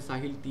এখানে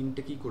সাহিল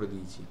 3টে কি করে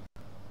দিয়েছি,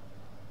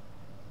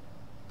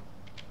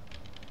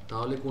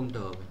 তাহলে কোনটা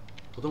হবে?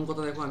 প্রথম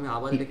কথা দেখো, আমি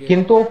আবার এটাকে,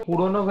 কিন্তু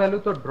পুরোনো ভ্যালু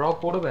তো ড্র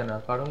করবে না,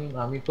 কারণ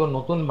আমি তো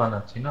নতুন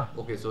বানাচ্ছি না।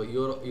 ওকে, সো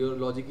ইওর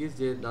লজিক ইজ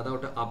যে দাদা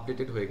ওটা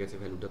আপডেটেড হয়ে গেছে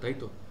ভ্যালুটা, তাই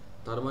তো?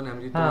 তার মানে আমি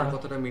যদি হ্যাঁ তোমার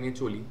কথাটা মেনে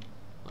চলি,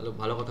 ভালো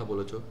ভালো কথা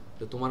বলেছো,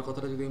 তো তোমার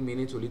কথাটা যদি আমি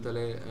মেনে চলি,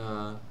 তাহলে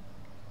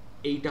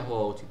এইটা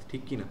হওয়া উচিত,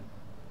 ঠিক কি না?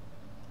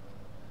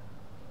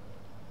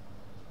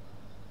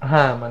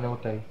 হ্যাঁ, মানে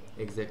ওটাই।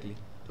 এক্স্যাক্টলি।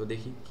 তো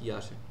দেখি কি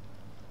আসে।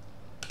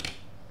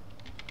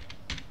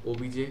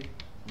 OBJ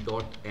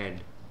dot add,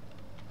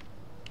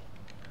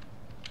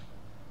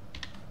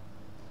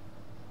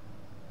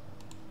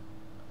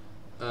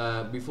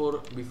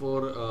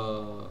 before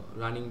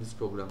running this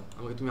programme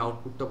আমাকে তুমি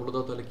আউটপুটটা বলে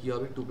দাও, তাহলে কি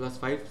হবে? 2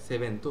 + 5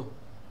 7, তো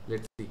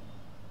লেটস সি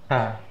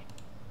হ্যাঁ,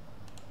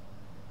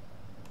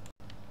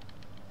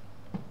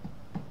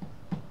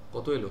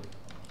 কত এলো।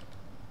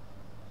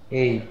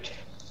 8।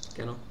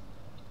 কেন?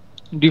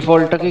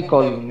 ডিফল্টটাকেই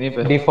কল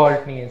নেবে,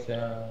 ডিফল্ট নিয়েছে।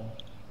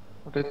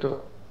 ওটাই তো।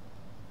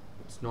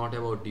 It's not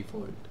about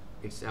default,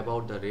 it's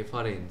about the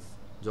reference.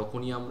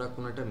 যখনই আমরা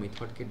কোনো একটা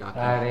মেথডকে ডাকি,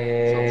 আরে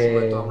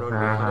সবসময় তো আমরা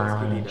হ্যাঁ রেফারেন্সকে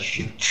হ্যাঁ, দিয়ে ডাকি।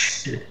 shit,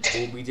 shit।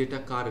 ওবিজেটা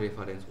কার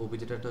রেফারেন্স?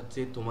 ওবিজেটা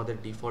হচ্ছে তোমাদের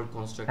ডিফল্ট হ্যাঁ,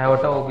 কনস্ট্রাক্টরের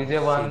ওটা রেফারেন্স, ওবিজে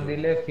 1 সেই জন্য।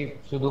 দিলে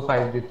শুধু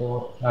 5 দিত,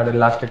 আর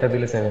লাস্টেটা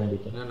দিলে 7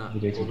 দিত। না না,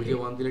 বুঝেছি ওবিজে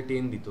 1 দিলে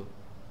 10 দিত।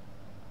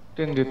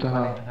 10 দিতে,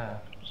 মানে হ্যাঁ। হ্যাঁ।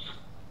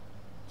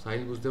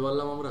 সাহিল, বুঝতে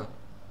পারলাম আমরা।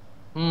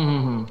 হুম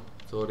হুম হুম।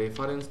 তো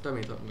রেফারেন্সটা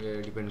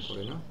ডিপেন্ড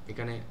করে না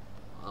এখানে।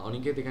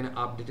 অনিকেত, এখানে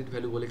আপডেটেড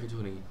ভ্যালু বলে কিছু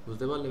নেই,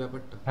 বুঝতে পারলে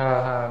ব্যাপারটা? হ্যাঁ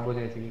হ্যাঁ,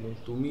 বুঝেছি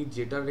বুঝেছি। তুমি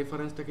যেটার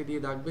রেফারেন্সটাকে দিয়ে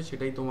ডাকবে,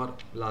 সেটাই তোমার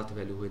লাস্ট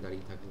ভ্যালু হয়ে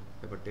দাঁড়িয়ে থাকবে,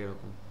 ব্যাপারটা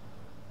এরকম।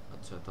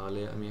 আচ্ছা,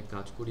 তাহলে আমি এক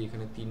কাজ করি,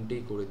 এখানে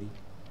 3টেই করে দিই।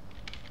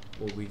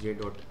 ওবিজে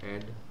ডট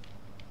অ্যাড,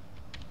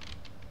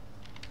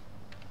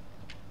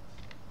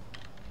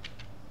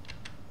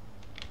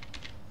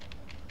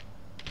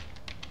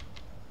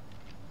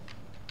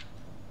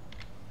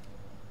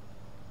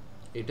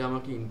 এটা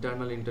আমাকে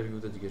ইন্টারনাল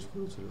ইন্টারভিউতে জিজ্ঞেস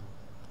করেছিল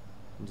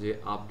যে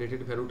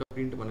আপডেটেড ভ্যালুটা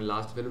প্রিন্ট, মানে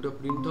লাস্ট ভ্যালুটা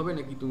প্রিন্ট হবে,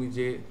 নাকি তুমি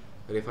যে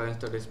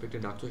রেফারেন্সটা রেসপেক্টে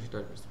ডাকছো সেটা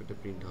রেসপেক্টে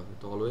প্রিন্ট হবে।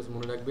 তো অলওয়েজ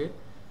মনে রাখবে,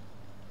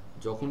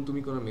 যখন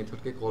তুমি কোনো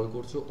মেথডকে কল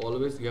করছো,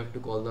 always you have to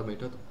call the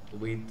method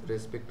with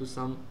respect to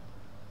some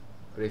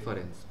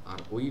reference. আর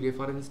ওই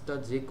রেফারেন্সটা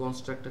যে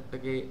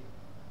কনস্ট্রাক্টরটাকে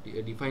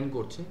ডিফাইন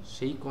করছে,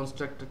 সেই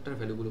কনস্ট্রাক্টরটার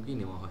ভ্যালুগুলোকেই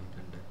নেওয়া হয়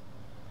এখানটায়।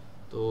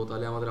 তো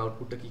তাহলে আমাদের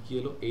আউটপুটটা কী কী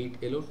এলো? 8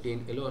 এলো, 10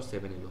 এলো, আর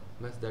 7 এলো,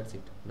 ব্যাস, দ্যাটস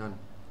ইট, ডান।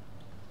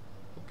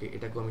 ওকে,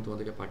 এটাকেও আমি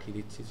তোমাদেরকে পাঠিয়ে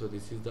দিচ্ছি। So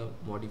this is the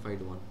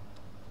modified one.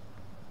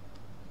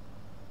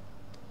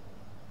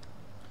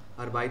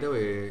 R by the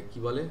way, কি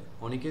বলে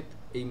অনিকেত,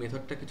 এই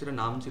মেথডটা কিছুটা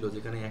নাম ছিল,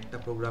 যেখানে একটা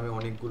প্রোগ্রামে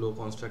অনেকগুলো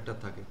কনস্ট্রাক্টর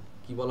থাকে,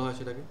 কি বলা হয়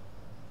সেটাকে?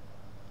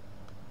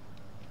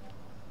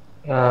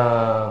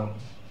 আহ,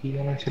 কি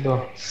যেন ছিল,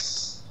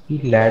 কি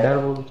ল্যাডার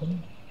বলতো না?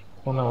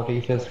 না, ওটা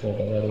Ephesus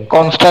ladder.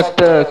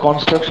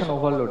 Construction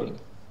overloading.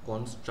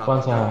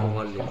 Constructor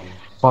overloading.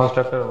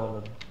 Constructor বলো।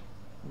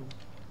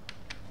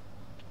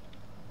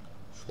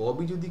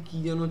 সবই যদি কি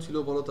যেন ছিল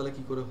বলো, তাহলে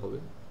কি করে হবে?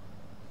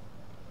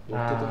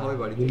 পড়তে তো হবে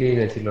বাড়িতে। ভুলিয়ে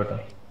গেছিল ওটা।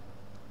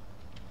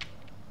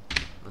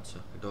 আচ্ছা,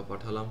 এটাও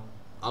পাঠালাম।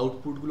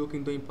 আউটপুটগুলো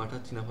কিন্তু আমি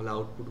পাঠাচ্ছি না, ফলে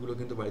আউটপুটগুলো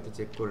কিন্তু বাড়িতে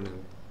চেক করে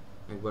নেবে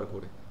একবার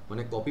করে।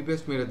 মানে কপি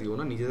পেস্ট মেরে দিও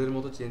না, নিজেদের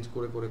মতো চেঞ্জ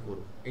করে করে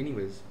করো।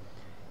 এনিওয়েজ,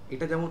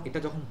 এটা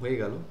যখন হয়ে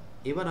গেল,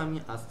 এবার আমি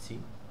আসছি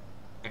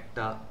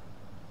একটা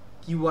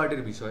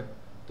কিওয়ার্ডের বিষয়।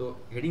 তো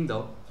হেডিং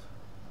দাও,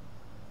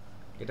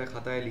 এটা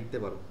খাতায় লিখতে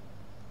পারো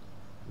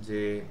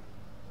যে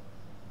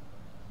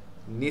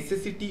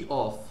necessity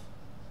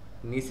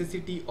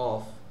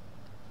of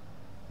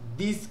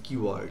this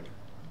keyword,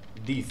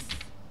 this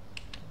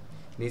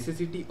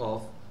necessity of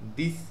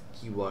this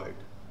keyword,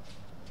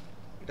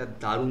 এটা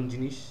দারুণ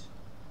জিনিস,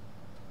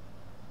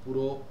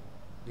 পুরো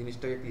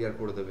জিনিসটাকে ক্লিয়ার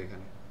করে দেবে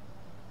এখানে।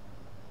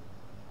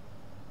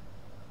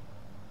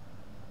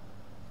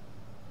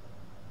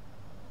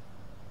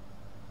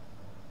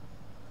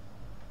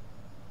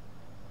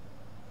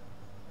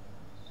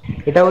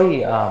 এটা ওই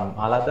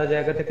আলাদা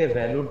জায়গা থেকে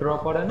ভ্যালু ড্র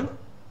করে না?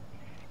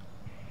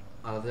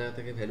 আলাদা জায়গা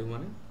থেকে ভ্যালু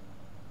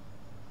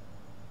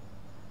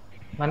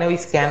মানে ওই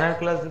স্ক্যানার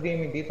ক্লাস যদি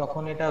আমি দিই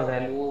তখন এটা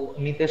ভ্যালু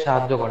নিতে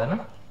সাহায্য করে না?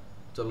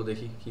 চলো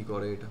দেখি কি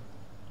করে এটা।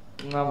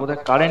 না, বোধহয়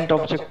কারেন্ট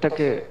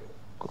অবজেক্টটাকে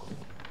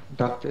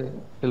ডাকতে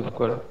হেল্প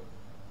করে।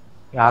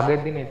 আগের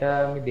দিন এটা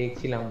আমি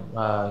দেখছিলাম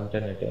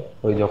ইন্টারনেটে,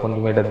 ওই যখন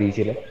তুমি এটা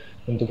দিয়েছিলে,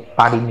 কিন্তু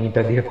পারিনি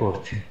এটা দিয়ে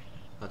করতে।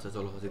 আচ্ছা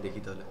চলো হচ্ছে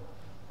দেখি তাহলে।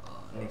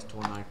 নেক্সট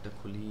ওয়ান আরেকটা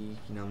খুলি,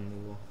 কি নাম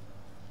নেব,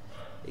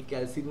 এই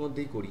ক্যালসির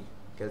মধ্যেই করি,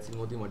 ক্যালসির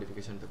মধ্যেই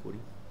মডিফিকেশনটা করি।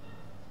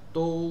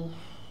 তো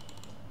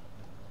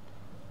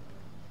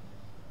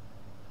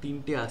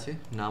তিনটে আছে,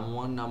 নাম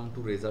 1 নাম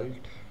 2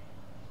 রেজাল্ট,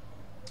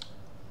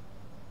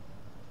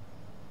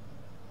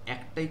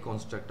 একটাই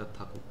কনস্ট্রাক্টর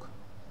থাকুক,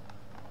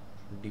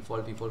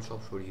 ডিফল্ট সব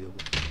সরিয়ে দেবো।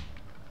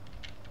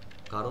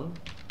 কারণ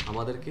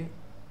আমাদেরকে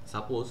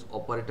সাপোজ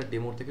অপারেটর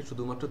ডেমোর থেকে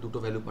শুধুমাত্র দুটো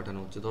ভ্যালু পাঠানো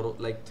হচ্ছে, ধরো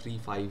লাইক 3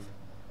 5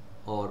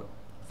 অর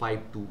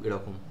 5 2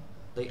 এরকম,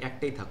 তাই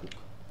একটাই থাকুক।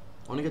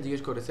 অনেকে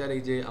জিজ্ঞেস করে স্যার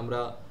এই যে আমরা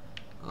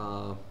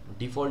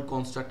ডিফল্ট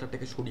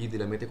কনস্ট্রাক্টরটাকে সরিয়ে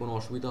দিলাম, এতে কোনো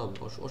অসুবিধা হবে?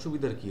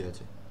 অসুবিধার কী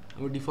আছে?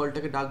 আমি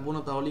ডিফল্টটাকে ডাকবো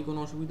না তাহলেই কোনো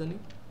অসুবিধা নেই,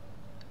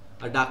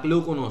 আর ডাকলেও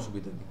কোনো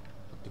অসুবিধা নেই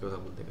সত্যি কথা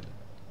বলতে গেলে।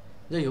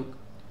 যাই হোক,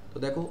 তো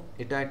দেখো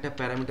এটা একটা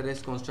প্যারামিটারাইজ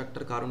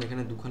কনস্ট্রাক্টর, কারণ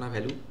এখানে দুখানা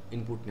ভ্যালু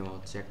ইনপুট নেওয়া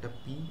হচ্ছে, একটা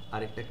পি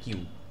আর একটা কিউ।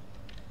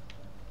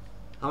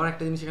 আমার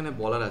একটা জিনিস এখানে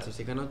বলার আছে,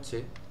 সেখানে হচ্ছে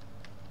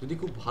যদি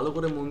খুব ভালো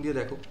করে মন দিয়ে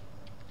দেখো,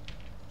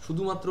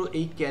 শুধুমাত্র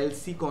এই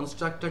ক্যালসি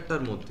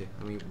কনস্ট্রাক্টরটার মধ্যে,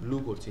 আমি ব্লু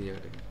করছি এই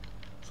জায়গাটাকে,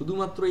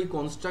 শুধুমাত্র এই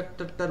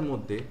কনস্ট্রাক্টরটার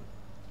মধ্যে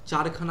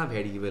চারখানা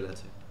ভ্যারিয়েবল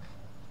আছে।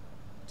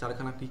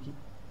 চারখানা কি কি?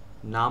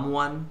 নাম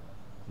 1,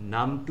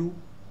 নাম 2,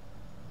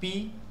 পি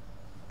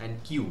অ্যান্ড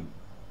কিউ,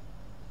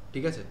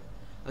 ঠিক আছে?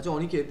 আচ্ছা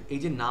অনিকেত, এই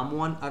যে নাম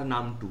 1 আর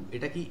নাম 2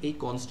 এটা কি এই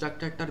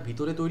কনস্ট্রাক্টরটার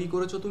ভিতরে তৈরি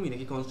করেছো তুমি,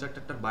 নাকি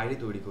কনস্ট্রাক্টরটার বাইরে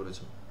তৈরি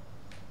করেছো?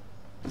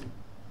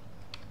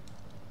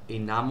 এই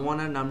নাম 1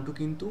 আর নাম 2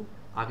 কিন্তু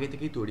আগে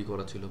থেকেই তৈরি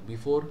করা ছিল,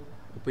 বিফোর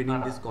ওপেনিং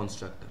দিস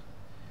কনস্ট্রাক্টর।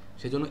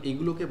 সেজন্য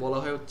এগুলোকে বলা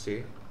হয় হচ্ছে,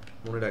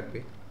 মনে রাখবে,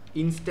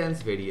 instance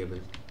variable.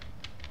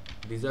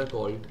 This are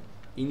called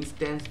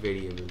instance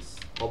variables.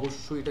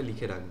 অবশ্যই এটা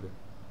লিখে রাখবে,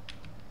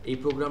 এই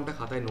প্রোগ্রামটা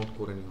খাতায় নোট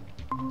করে নিও।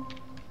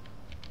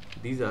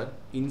 This R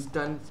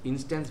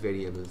instance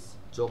variables.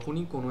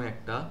 যখনই কোনো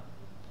একটা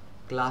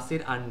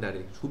ক্লাসের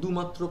আন্ডারে,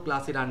 শুধুমাত্র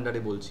ক্লাসের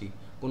আন্ডারে বলছি,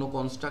 কোনো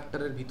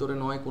কনস্ট্রাক্টরের ভিতরে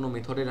নয়, কোনো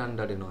মেথডের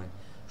আন্ডারে নয়,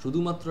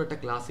 শুধুমাত্র একটা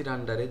ক্লাসের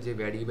আন্ডারে যে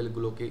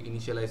ভ্যারিয়েবলগুলোকে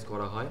ইনিশিয়ালাইজ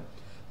করা হয়,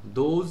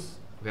 those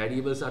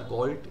variables are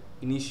called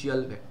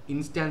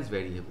instance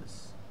variables.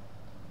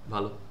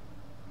 ভালো।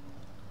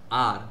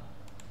 আর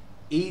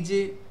এই যে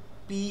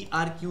P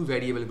R Q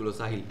ভ্যারিয়েবলগুলো,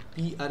 Sahil,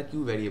 P R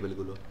Q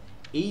ভ্যারিয়েবলগুলো,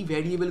 এই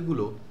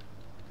ভ্যারিয়েবলগুলো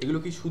এগুলো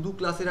কি শুধু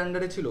ক্লাসের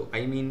আন্ডারে ছিল?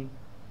 আই মিন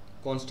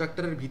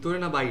কনস্ট্রাক্টরের ভিতরে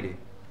না বাইরে?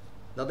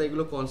 দাদা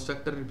এগুলো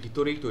কনস্ট্রাক্টরের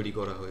ভিতরেই তৈরি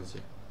করা হয়েছে,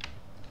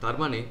 তার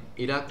মানে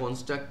এরা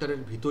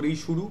কনস্ট্রাক্টরের ভিতরেই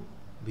শুরু,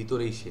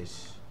 ভিতরেই শেষ।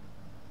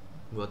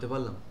 বুঝতে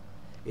পারলাম?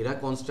 এরা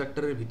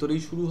কনস্ট্রাক্টরের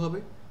ভিতরেই শুরু হবে,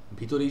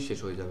 ভিতরেই শেষ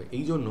হয়ে যাবে।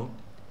 এই জন্য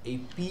এই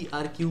পি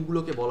আর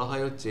কিউগুলোকে বলা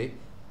হয় হচ্ছে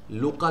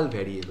লোকাল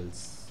ভ্যারিয়েবলস।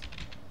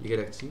 লিখে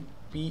রাখছি,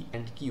 P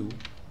and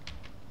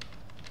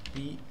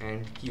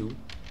Q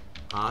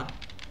R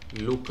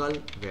local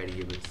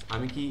variables.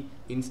 আমি কি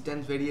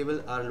ইনস্ট্যান্স ভ্যারিয়েবল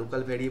আর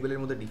লোকাল ভ্যারিয়েবলের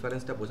মধ্যে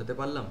ডিফারেন্সটা বোঝাতে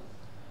পারলাম?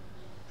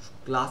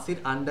 ক্লাসের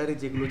আন্ডারে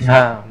যেগুলো ছিল,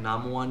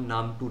 নাম 1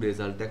 নাম 2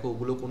 রেজাল্ট, দেখো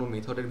ওগুলো কোনো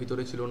মেথডের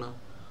ভিতরে ছিল না,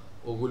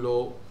 ওগুলো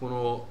কোনো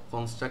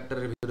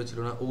কনস্ট্রাক্টরের ভিতরে ছিল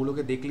না।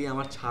 ওগুলোকে দেখলেই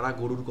আমার ছাড়া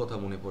গরুর কথা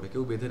মনে পড়ে,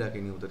 কেউ বেঁধে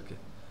রাখেনি ওদেরকে,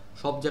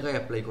 সব জায়গায়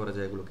অ্যাপ্লাই করা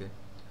যায় এগুলোকে।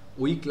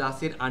 ওই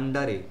ক্লাসের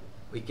আন্ডারে,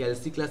 ওই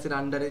ক্যালসি ক্লাসের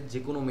আন্ডারে যে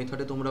কোনো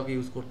মেথডে তোমরা ওকে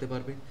ইউজ করতে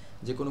পারবে,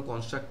 যে কোনো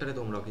কনস্ট্রাক্টরে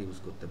তোমরা ওকে ইউজ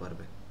করতে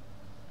পারবে,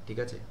 ঠিক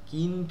আছে?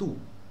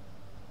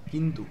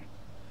 কিন্তু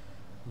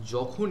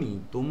যখনই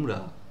তোমরা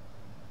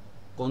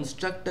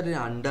কনস্ট্রাক্টরের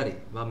আন্ডারে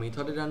বা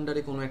মেথডের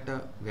আন্ডারে কোনো একটা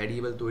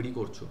ভ্যারিয়েবল তৈরি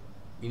করছো,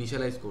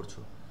 ইনিশিয়ালাইজ করছো,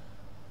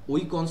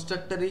 ওই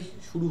কনস্ট্রাক্টরেই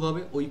শুরু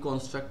হবে, ওই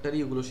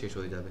কনস্ট্রাক্টরেই ওগুলো শেষ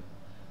হয়ে যাবে।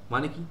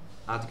 মানে কি,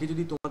 আজকে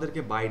যদি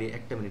তোমাদেরকে বাইরে,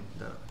 একটা মিনিট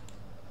দাঁড়াবে,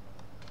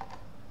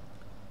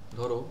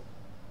 ধরো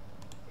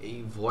এই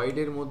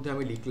ভয়েডের মধ্যে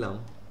আমি লিখলাম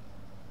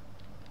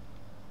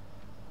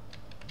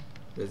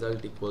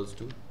result equals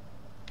to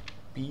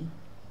P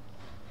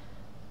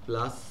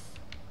plus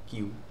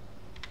Q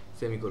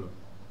semicolon,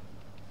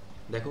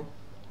 দেখো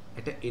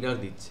একটা এরর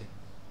দিচ্ছে।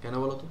 কেন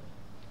বলো তো?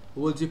 ও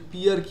বলছে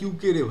পি আর কিউ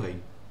কে রে ভাই,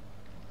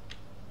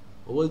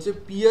 ও বলছে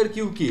পি আর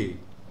কিউ কে,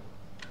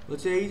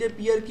 বলছে এই যে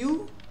পি আর কিউ,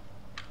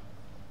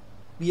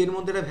 পি এর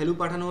মধ্যে একটা ভ্যালু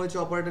পাঠানো হয়েছে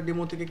অপারেটর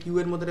ডেমো থেকে, কিউ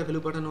এর মধ্যে একটা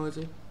ভ্যালু পাঠানো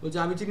হয়েছে, বলছে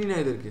আমি চিনি না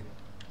এদেরকে,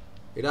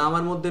 এরা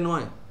আমার মধ্যে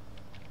নয়।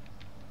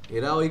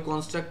 এরা ওই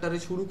কনস্ট্রাক্টরে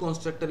শুরু,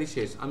 কনস্ট্রাক্টরই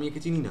শেষ, আমি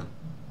একে চিনি না।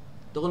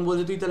 তখন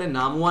বলছে তুই তাহলে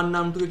নাম ওয়ান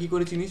নাম টুকে কী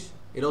করে চিনিস,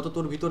 এরাও তো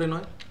তোর ভিতরে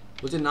নয়।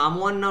 বলছে নাম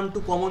ওয়ান নাম টু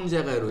কমন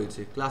জায়গায়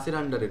রয়েছে, ক্লাসের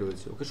আন্ডারে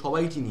রয়েছে, ওকে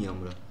সবাই চিনি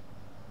আমরা।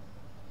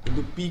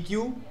 কিন্তু পি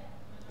কিউ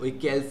ওই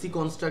ক্যালসি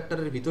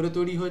কনস্ট্রাক্টরের ভিতরে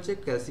তৈরি হয়েছে,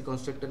 ক্যালসি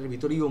কনস্ট্রাক্টরের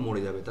ভিতরেই ও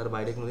মরে যাবে, তার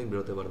বাইরে কোনোদিন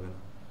বেরোতে পারবে না।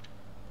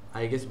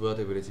 আই গেস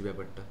বোঝাতে পেরেছি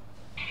ব্যাপারটা।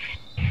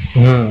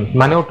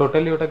 মানে ও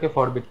টোটালি ওটাকে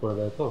ফরবিট করে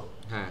দেয় তো।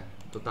 হ্যাঁ,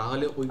 তো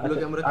তাহলে ওইগুলোকে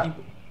আচ্ছা, আমরা কি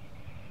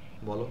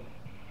বলো।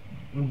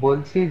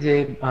 বলছি যে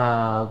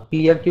পি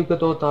আর কিউ কে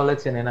তো তাহলে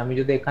চেনেন, আমি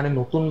যদি এখানে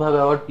নতুন ভাবে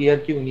আবার পি আর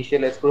কিউ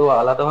ইনিশিয়ালাইজ করে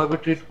আলাদা ভাবে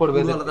ট্রিট করবে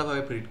পুরো এদেরকে?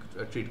 আলাদাভাবে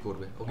ট্রিট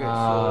করবে। ওকে,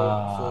 সো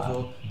সো সো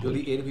যদি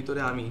এর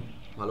ভিতরে আমি,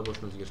 ভালো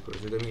প্রশ্ন জিজ্ঞেস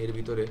করেছি, যদি আমি এর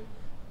ভিতরে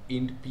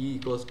int P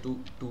equals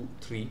to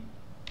 3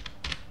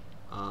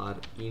 R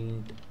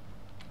int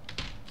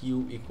Q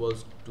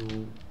equals to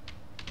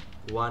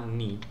 1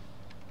 নিই,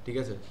 ঠিক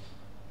আছে,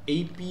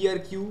 এই পি আর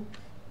কিউ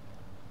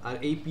আর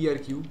এই পি আর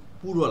কিউ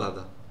পুরো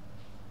আলাদা,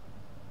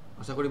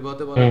 আশা করি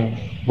বোঝাতে পারো।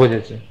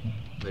 বুঝেছি।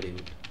 Very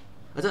good.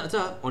 আচ্ছা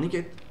আচ্ছা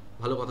অনিকেত,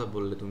 ভালো কথা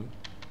বললে তুমি।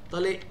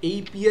 তাহলে এই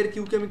পি আর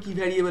কিউকে আমি কি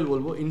ভ্যারিয়েবল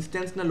বলবো,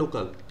 ইনস্ট্যান্স না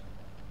লোকাল?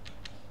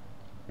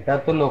 এটা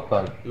তো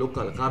লোকাল।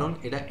 লোকাল, কারণ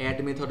এটা অ্যাড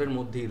মেথডের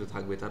মধ্যেই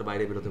থাকবে, তার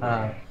বাইরে বেরোতে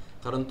পারবে না।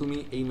 কারণ তুমি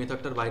এই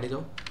মেথডটার বাইরে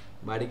যাও,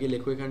 বাইরে গিয়ে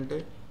লেখো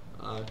এখানটায়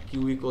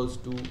কিউ ইকুয়ালস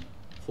টু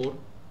 4,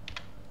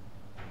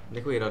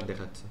 দেখো এরর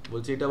দেখাচ্ছে,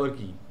 বলছে এটা আবার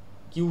কি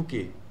কিউ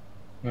কে,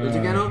 বলছে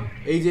কেন,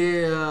 এই যে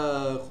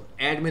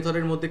অ্যাড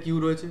মেথডের মধ্যে কিউ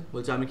রয়েছে,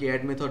 বলছে আমি কি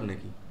অ্যাড মেথড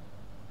নাকি,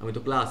 আমি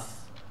তো ক্লাস।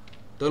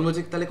 তখন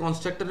বলছে তাহলে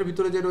কনস্ট্রাক্টরের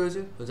ভিতরে যে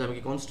রয়েছে, বলছে আমি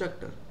কি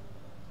কনস্ট্রাক্টর,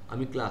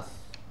 আমি ক্লাস,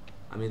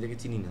 আমি এদেরকে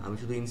চিনি না, আমি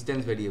শুধু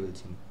ইনস্ট্যান্স ভ্যারিয়েবল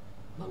চিনি।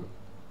 ভালো,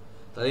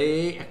 তাহলে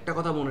একটা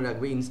কথা মনে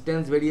রাখবে,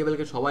 ইনস্ট্যান্স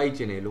ভ্যারিয়েবলকে সবাই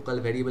চেনে, লোকাল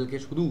ভ্যারিয়েবলকে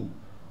শুধু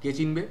কে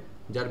চিনবে,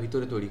 যার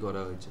ভিতরে তৈরি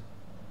করা হয়েছে।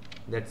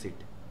 That's it.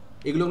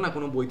 এগুলো না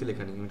কোনো বইতে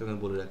লেখা নেই, আমি তোকে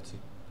বলে রাখছি।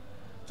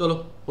 চলো,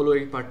 হলো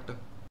এই পার্টটা।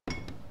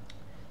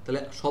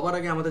 তাহলে সবার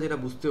আগে আমাদের যেটা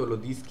বুঝতে হলো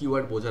দিস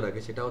কিওয়ার্ড বোঝার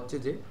আগে, সেটা হচ্ছে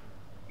যে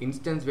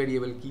ইনস্ট্যান্স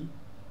ভ্যারিয়েবল কি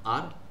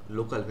আর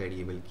লোকাল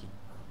ভ্যারিয়েবল কি।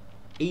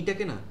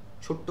 এইটাকে না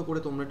ছোট্ট করে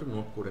তোমরা একটু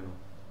নোট করে নাও।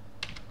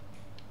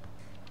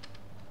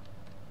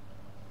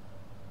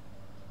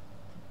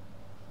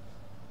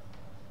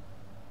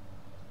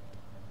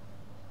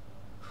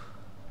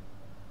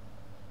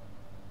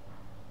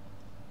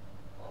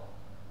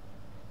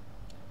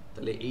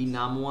 তাহলে এই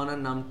নাম ওয়ান আর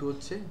নাম টু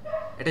হচ্ছে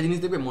একটা জিনিস,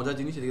 দেখবে মজার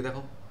জিনিস, এদিকে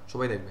দেখো,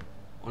 সবাই দেখবে,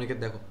 অনেকের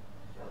দেখো,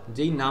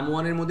 যেই নাম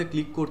ওয়ানের মধ্যে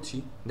ক্লিক করছি,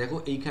 দেখো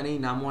এইখানে এই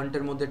নাম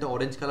ওয়ানটার মধ্যে একটা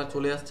অরেঞ্জ কালার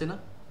চলে আসছে না?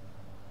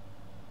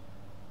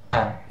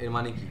 এর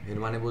মানে কি? এর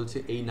মানে বলছে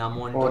এই নাম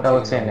ওয়ানটা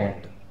হচ্ছে নাম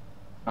ওয়ানটা।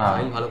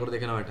 ফাইল ভালো করে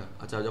দেখে নাও এটা।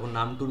 আচ্ছা, যখন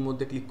নাম টুর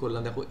মধ্যে ক্লিক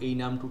করলাম, দেখো এই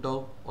নাম টুটাও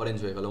অরেঞ্জ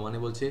হয়ে গেল, মানে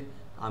বলছে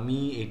আমি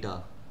এটা,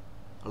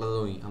 আলাদা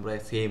নই, আমরা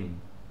সেম।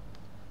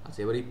 আচ্ছা,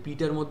 এবার এই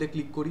পিটার মধ্যে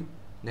ক্লিক করি,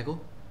 দেখো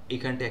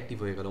এইখানটা অ্যাক্টিভ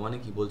হয়ে গেল, মানে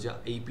কি বলছে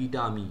এই পিটা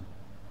আমি,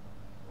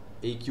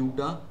 এই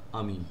কিউটা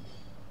আমি।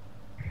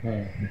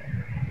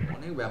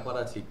 অনেক ব্যাপার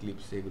আছে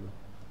ক্লিপস এগুলো।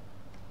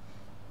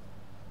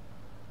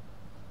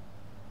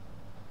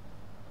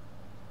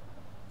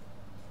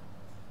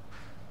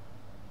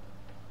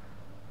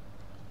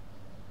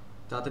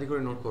 তাড়াতাড়ি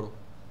করে নোট করো।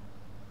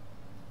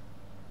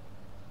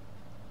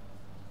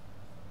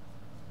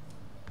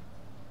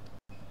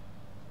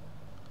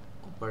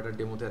 অপারেটর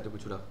ডেমোতে এত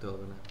কিছু রাখতে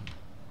হবে না,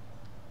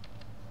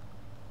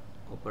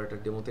 অপারেটর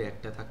ডেমোতে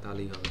একটা থাক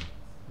তাহলেই হবে,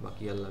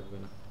 বাকি আর লাগবে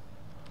না।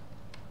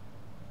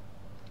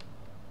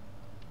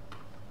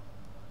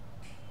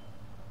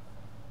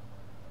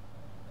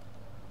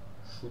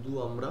 শুধু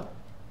আমরা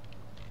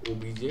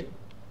ওবিজে,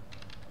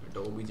 এটা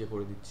ওবিজে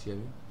করে দিচ্ছি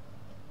আমি,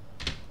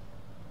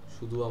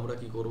 শুধু আমরা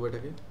কি করবো,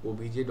 এটাকে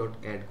ওবিজে ডট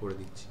অ্যাড করে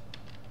দিচ্ছি,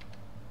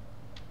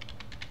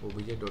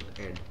 ওবিজে ডট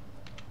অ্যাড।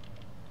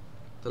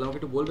 তাহলে আমাকে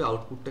একটু বলবে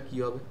আউটপুটটা কি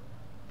হবে।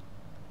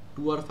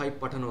 2 আর 5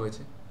 পাঠানো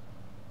হয়েছে,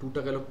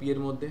 2টা গেল পি এর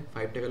মধ্যে,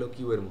 5টা গেল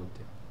কিউ এর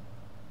মধ্যে,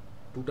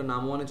 2টা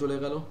নাম ওয়ানে চলে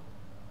গেল,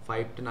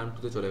 5টা নাম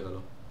টুতে চলে গেল,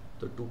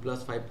 তো 2 প্লাস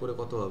 5 করে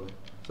কত হবে,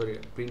 সরি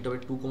প্রিন্ট হবে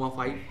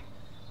 2,5,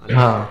 আর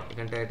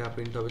এখানটা এটা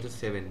প্রিন্ট হবে যে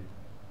 7।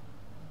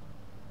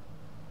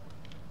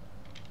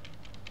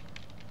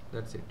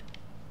 That's it.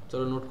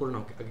 চলো নোট করে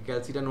নাও, আগে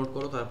ক্যালসিটা নোট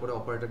করো, তারপরে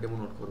অপারেটর ডেমো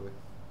নোট করবে।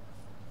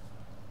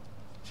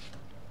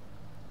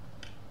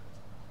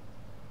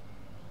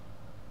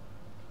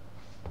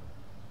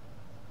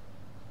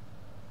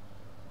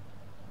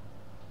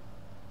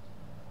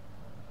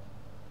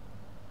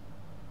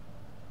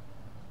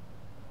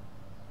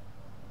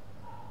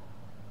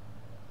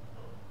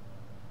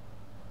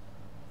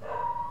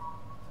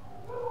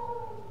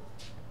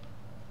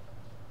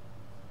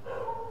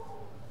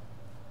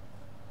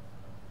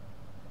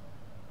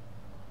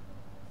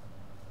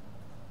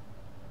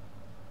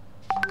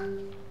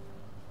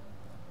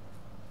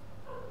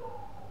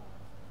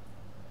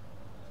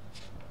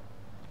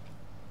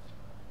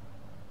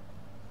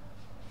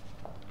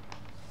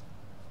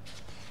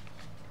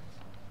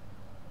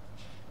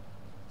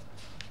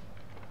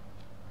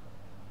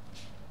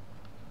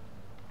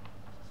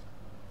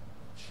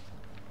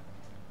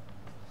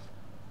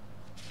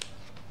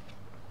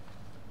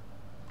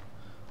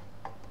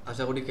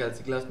 আশা করি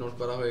ক্যালসি ক্লাস নোট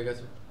করা হয়ে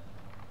গেছে।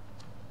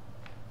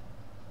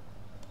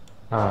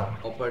 হ্যাঁ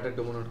অপারেটর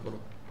ডেমো নোট করো।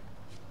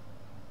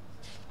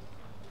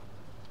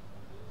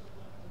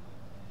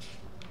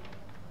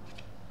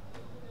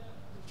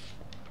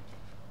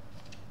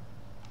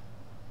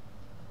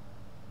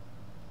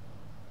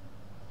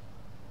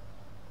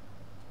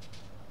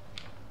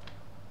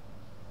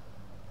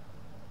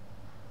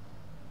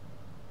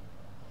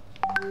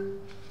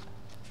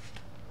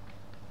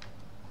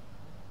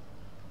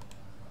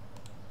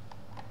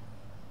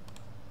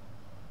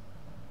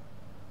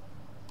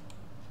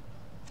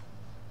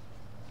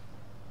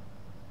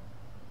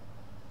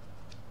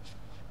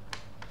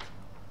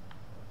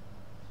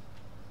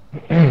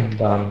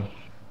 ডান।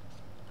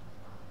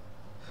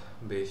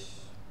 বেশ,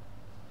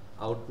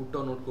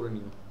 আউটপুটটাও নোট করে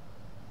নিও।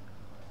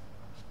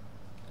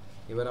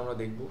 এবার আমরা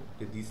দেখব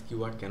যে দিস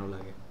কিওয়ার্ড কেন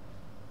লাগে।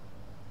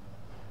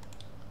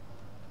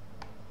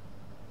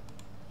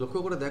 লক্ষ্য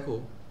করে দেখো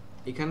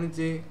এখানে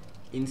যে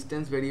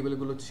ইনস্ট্যান্স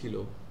ভ্যারিয়েবলগুলো ছিল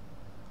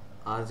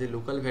আর যে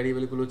লোকাল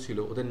ভ্যারিয়েবলগুলো ছিল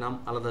ওদের নাম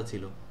আলাদা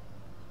ছিল,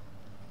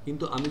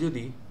 কিন্তু আমি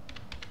যদি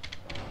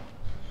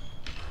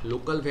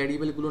লোকাল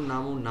ভ্যারিয়েবলগুলোর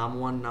নামও নাম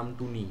 1 নাম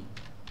 2 নিই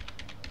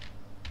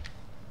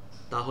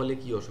তাহলে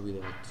কি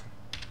অসুবিধা হচ্ছে?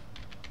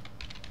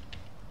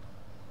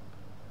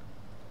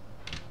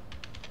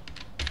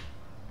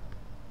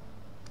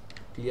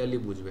 ক্লিয়ারলি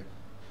বুঝবে।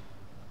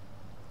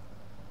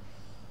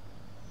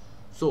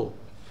 সো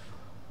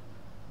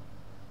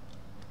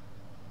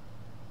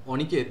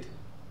অনিকেত,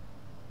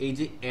 এই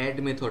যে অ্যাড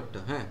মেথডটা,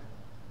 হ্যাঁ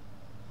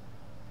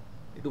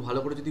একটু ভালো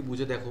করে যদি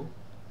বুঝে দেখো,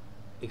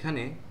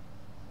 এখানে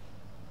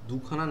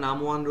দুখানা নাম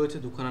 1 রয়েছে,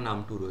 দুখানা নাম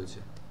 2 রয়েছে।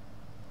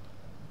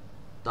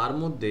 তার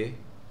মধ্যে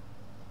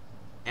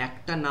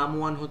একটা নাম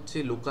 1 হচ্ছে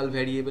লোকাল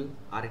ভ্যারিয়েবল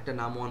আর একটা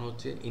নাম 1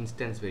 হচ্ছে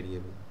ইনস্ট্যান্স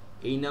ভ্যারিয়েবল।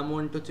 এই নাম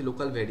 1টা হচ্ছে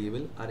লোকাল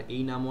ভ্যারিয়েবল আর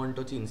এই নাম 1টা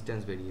হচ্ছে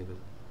ইনস্ট্যান্স ভ্যারিয়েবল।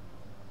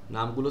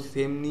 নামগুলো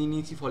সেম নিয়ে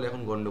নিয়েছি, ফলে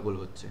এখন গন্ডগোল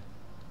হচ্ছে।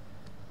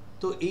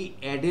 তো এই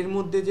অ্যাডের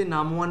মধ্যে যে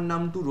নাম 1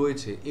 নাম 2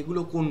 রয়েছে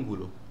এগুলো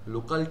কোনগুলো,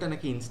 লোকালটা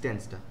নাকি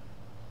ইনস্ট্যান্সটা?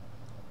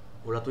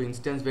 ওরা তো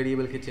ইনস্ট্যান্স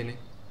ভ্যারিয়েবলকে চেনে,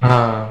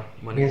 হ্যাঁ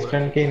মানে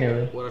ইনস্ট্যান্টকেই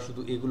নেবে। ওরা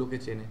শুধু এগুলোকে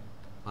চেনে।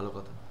 ভালো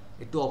কথা।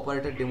 একটু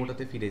অপারেটর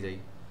ডেমোটাতে ফিরে যাই।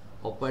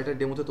 অপারেটর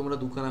ডেমোতে তোমরা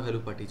দুখানা ভ্যালু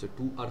পাঠিয়েছো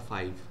 2 আর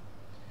 5।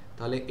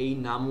 তাহলে এই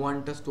নাম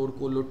 1টা স্টোর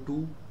করলো 2,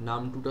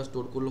 নাম 2টা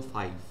স্টোর করলো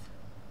 5।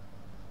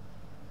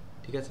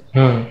 ঠিক আছে,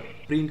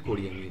 প্রিন্ট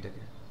করি আমি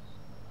এটাকে।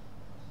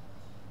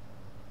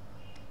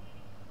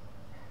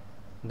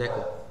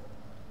 দেখো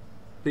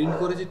প্রিন্ট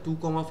করেছে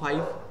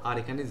 2,5 আর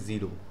এখানে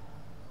 0।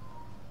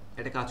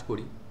 একটা কাজ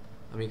করি,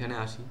 আমি এখানে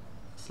আসি,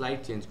 স্লাইড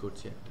চেঞ্জ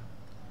করছি একটা।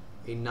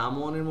 এই নাম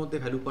 1-এর মধ্যে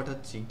ভ্যালু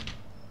পাঠাচ্ছি,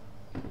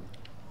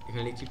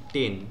 এখানে লিখছি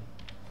 10,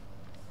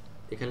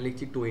 এখানে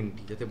লিখছি 20,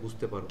 যাতে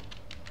বুঝতে পারো।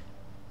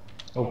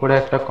 উপরে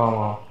একটা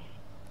কমা।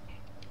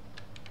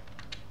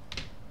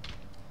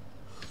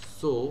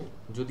 সো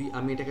যদি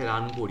আমি এটাকে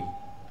রান করি,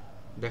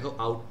 দেখো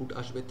আউটপুট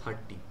আসবে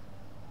 30।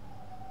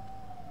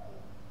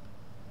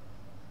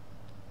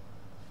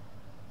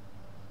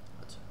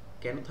 আচ্ছা,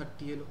 কেন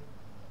 30 এলো?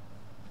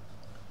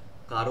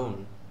 কারণ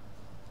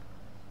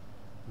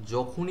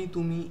যখনই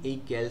তুমি এই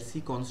ক্যালসি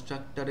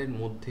কনস্ট্রাক্টরের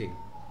মধ্যে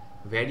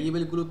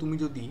ভ্যারিয়েবলগুলো তুমি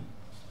যদি,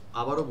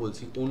 আবারও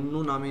বলছি, অন্য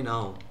নামে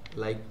নাও,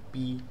 লাইক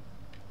পি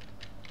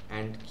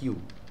অ্যান্ড কিউ,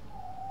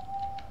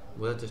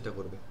 বোঝার চেষ্টা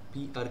করবে,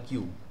 পি আর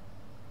কিউ,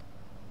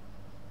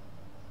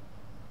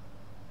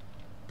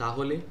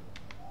 তাহলে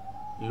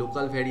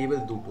লোকাল ভ্যারিয়েবল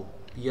দুটো,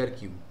 পি আর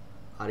কিউ,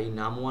 আর এই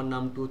নাম 1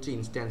 নাম 2 হচ্ছে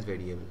ইনস্ট্যান্স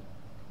ভ্যারিয়েবল।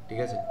 ঠিক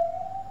আছে,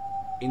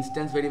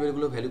 ইনস্ট্যান্স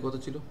ভ্যারিয়েবলগুলো ভ্যালু কত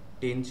ছিল?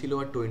 10 ছিল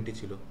আর 20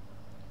 ছিল।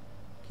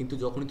 কিন্তু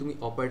যখনই তুমি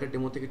অপারেটর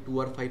ডেমো থেকে 2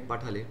 আর 5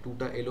 পাঠালে,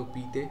 2টা এলো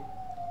পিতে,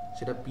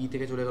 সেটা পি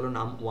থেকে চলে গেল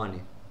নাম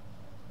 1-এ।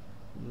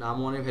 নাম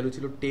 1-এর ভ্যালু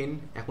ছিল 10,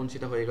 এখন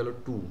সেটা হয়ে গেল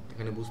 2।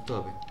 এখানে বুঝতে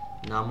হবে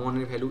নাম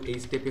 1-এর ভ্যালু এই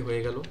স্টেপে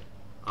হয়ে গেল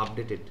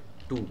আপডেটেড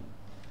 2,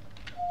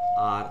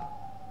 আর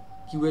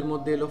কিউ এর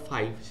মধ্যে এলো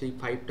 5, সেই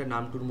 5টা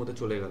নাম 2-র মধ্যে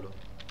চলে গেল,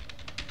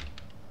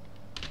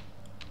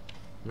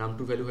 নাম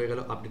 2 ভ্যালু হয়ে গেল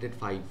আপডেটেড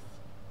 5।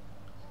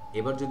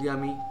 এবার যদি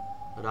আমি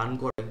রান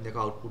করাই, দেখো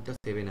আউটপুটটা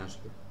 7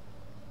 আসবে।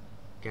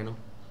 কেন?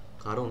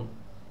 কারণ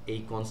এই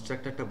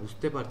কনস্ট্রাক্টরটা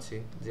বুঝতে পারছে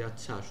যে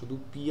আচ্ছা শুধু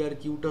পি আর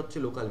কিউটা হচ্ছে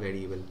লোকাল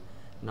ভ্যারিয়েবল,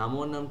 নাম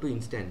 1 নাম 2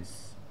 ইনস্ট্যান্স।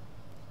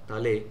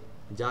 তাহলে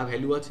যা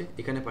ভ্যালু আছে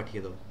এখানে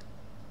পাঠিয়ে দাও,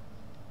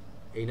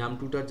 এই নাম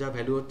 2টার যা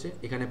ভ্যালু হচ্ছে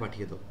এখানে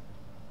পাঠিয়ে দাও।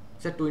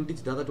 স্যার 20,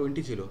 দাদা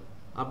 20 ছিল,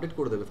 আপডেট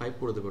করে দেবে, 5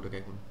 করে দেবে ওটাকে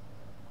এখন।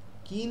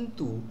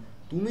 কিন্তু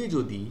তুমি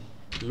যদি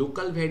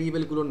লোকাল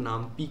ভ্যারিয়েবলগুলোর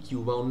নাম পি কিউ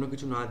বা অন্য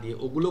কিছু না দিয়ে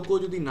ওগুলোকেও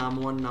যদি নাম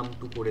 1 নাম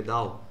 2 করে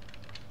দাও,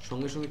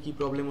 সঙ্গে সঙ্গে কি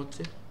প্রবলেম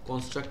হচ্ছে?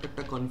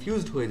 কনস্ট্রাক্টরটা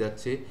কনফিউজড হয়ে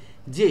যাচ্ছে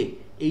যে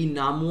এই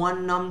নাম 1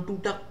 নাম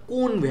 2টা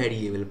কোন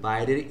ভ্যারিয়েবল,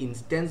 বাইরের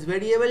ইনস্ট্যান্স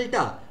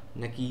ভ্যারিয়েবলটা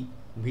নাকি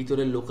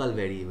ভিতরের লোকাল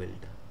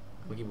ভ্যারিয়েবলটা।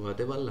 আমি কি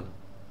বোঝাতে পারলাম?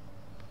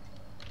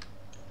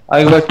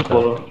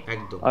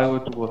 একদম।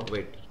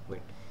 ওয়েট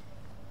ওয়েট,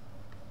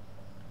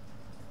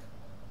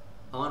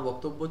 আমার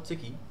বক্তব্য হচ্ছে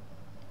কি,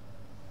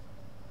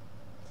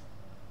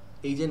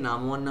 এই যে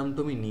নাম 1 নাম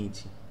 2 আমি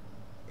নিয়েছি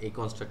এই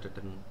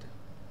কনস্ট্রাক্টরটার মধ্যে,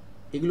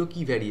 এগুলো কি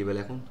ভ্যারিয়েবল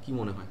এখন কি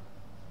মনে হয়?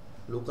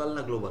 লোকাল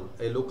না গ্লোবাল,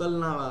 লোকাল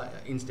না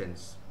ইনস্ট্যান্স?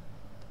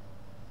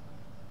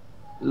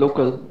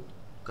 লোকাল।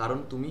 কারণ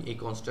তুমি এই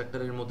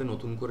কনস্ট্রাক্টরের মধ্যে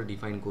নতুন করে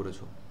ডিফাইন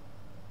করেছো।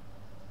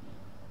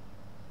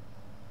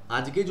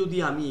 আজকে যদি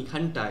আমি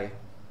এখানটায়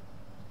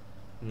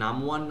নাম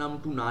ওয়ান নাম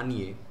টু না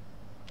নিয়ে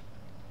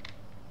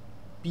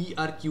পি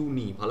আর কিউ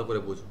নিই, ভালো করে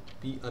বোঝো,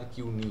 পি আর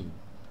কিউ নিই,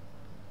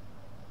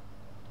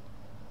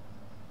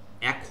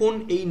 এখন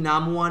এই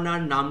নাম ওয়ান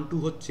আর নাম টু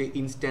হচ্ছে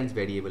ইনস্ট্যান্স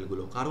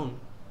ভ্যারিয়েবলগুলো। কারণ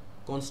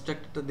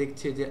কনস্ট্রাক্টরটা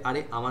দেখছে যে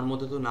আরে আমার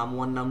মধ্যে তো নাম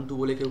ওয়ান নাম টু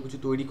বলে কেউ কিছু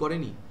তৈরি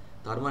করেনি,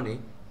 তার মানে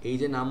এই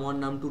যে নাম ওয়ান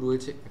নাম টু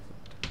রয়েছে,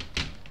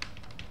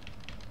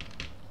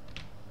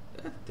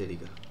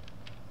 তেরিকা,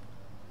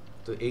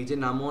 তো এই যে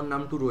নাম ওয়ান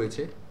নাম টু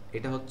রয়েছে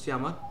এটা হচ্ছে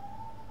আমার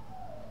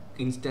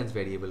ইনস্ট্যান্স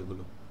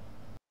ভ্যারিয়েবলগুলো।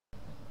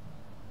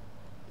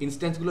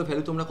 ইনস্ট্যান্সগুলো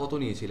ভ্যালু তোমরা কত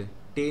নিয়েছিলে?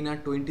 10 আর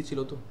 20 ছিল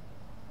তো।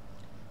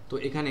 তো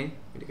এখানে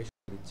এটাকে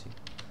সরিয়ে দিচ্ছি,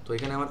 তো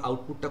এখানে আমার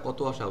আউটপুটটা কত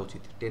আসা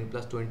উচিত? 10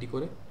 + 20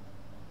 করে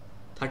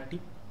 30,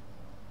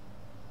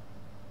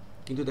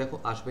 কিন্তু দেখো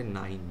আসবে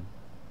 9।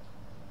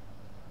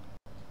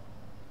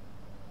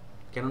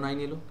 কেন 9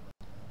 এলো?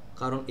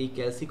 কারণ এই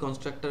ক্যালসি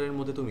কনস্ট্রাক্টরের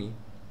মধ্যে তুমি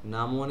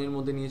নাম ওয়ানের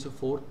মধ্যে নিয়েছো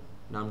 4,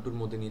 নাম টুর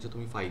মধ্যে নিয়েছো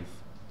তুমি 5।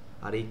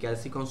 আর এই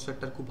ক্যালসি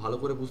কনস্ট্রাক্টর খুব ভালো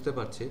করে বুঝতে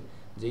পারছে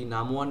যে এই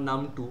নাম ওয়ান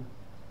নাম টু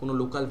কোনো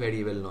লোকাল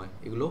ভ্যারিয়েবল নয়,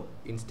 এগুলো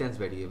ইনস্ট্যান্স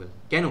ভ্যারিয়েবল।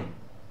 কেন?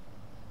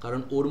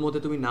 কারণ ওর মধ্যে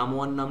তুমি নাম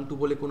ওয়ান নাম টু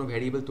বলে কোনো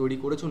ভ্যারিয়েবল তৈরি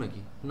করেছো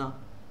নাকি? না।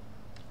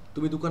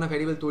 তুমি দুখানা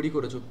ভ্যারিয়েবল তৈরি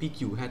করেছো, পি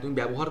কিউ, হ্যাঁ তুমি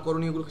ব্যবহার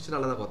করোনি ওগুলো, সেটা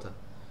আলাদা কথা,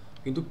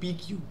 কিন্তু P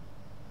Q,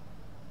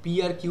 P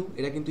R Q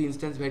এরা কিন্তু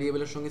ইনস্ট্যান্স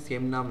ভ্যারিয়েবলের সঙ্গে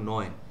সেম নাম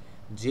নয়।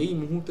 যেই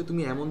মুহূর্তে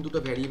তুমি এমন দুটো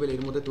ভ্যারিয়েবল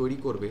এর মধ্যে তৈরি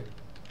করবে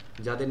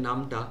যাদের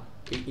নামটা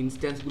এই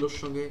ইনস্ট্যান্সগুলোর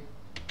সঙ্গে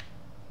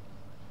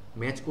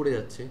ম্যাচ করে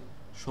যাচ্ছে,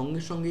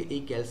 সঙ্গে সঙ্গে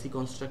এই ক্যালসি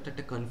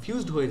কনস্ট্রাক্টরটা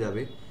কনফিউজড হয়ে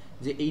যাবে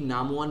যে এই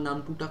নাম ওয়ান নাম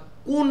টুটা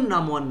কোন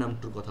নাম ওয়ান নাম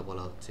টুর কথা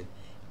বলা হচ্ছে,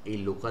 এই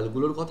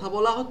লোকালগুলোর কথা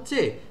বলা হচ্ছে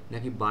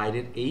নাকি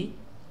বাইরের এই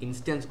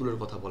ইনস্ট্যান্সগুলোর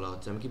কথা বলা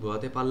হচ্ছে। আমি কি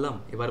বোঝাতে পারলাম?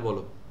 এবার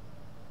বলো।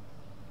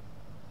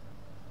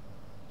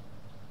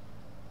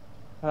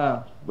 হ্যাঁ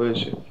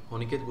বুঝেছি।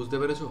 অনিকেত বুঝতে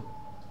পেরেছো?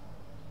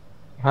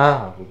 হ্যাঁ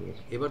হ্যাঁ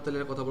বুঝেছি। এবার তাহলে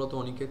একটা কথা বলো তো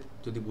অনিকেত,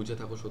 যদি বুঝে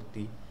থাকো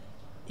সত্যি,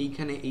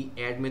 এইখানে এই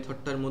অ্যাড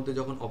মেথডটার মধ্যে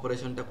যখন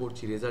অপারেশনটা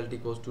করছি রেজাল্ট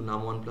ইকুয়ালস টু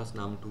নাম ওয়ান প্লাস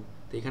নাম টু,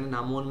 তো এখানে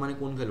নাম ওয়ান মানে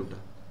কোন ভ্যালুটা?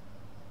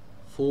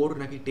 4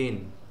 নাকি 10?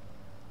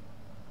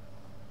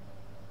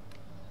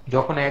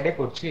 যখন অ্যাডে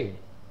করছি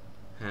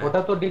হ্যাঁ, ওটা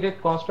তো ডিরেক্ট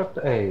কনস্ট্রাক্ট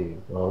এই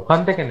ওখান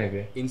থেকে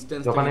নেবে।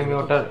 ইনস্ট্যান্স যখন থেকে আমি নেবে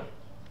তো, ওটার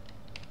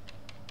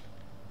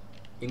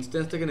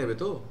ইনস্ট্যান্স থেকে নেবে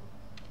তো।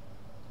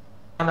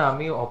 না না,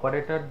 আমি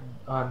অপারেটর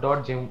ডট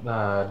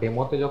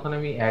ডেমোতে যখন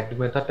আমি অ্যাড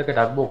মেথডটাকে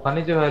ডাকবো ওখানে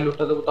যে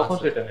ভ্যালুটা দেবো তখন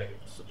আচ্ছা, সেটা নেবে।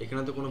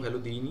 এখানে তো কোনো ভ্যালু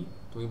দিইনি,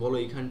 তুমি বলো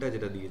এইখানটায়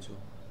যেটা দিয়েছো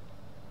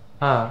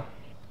হ্যাঁ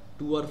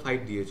 2 আর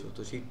 5 দিয়েছো,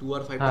 তো সেই 2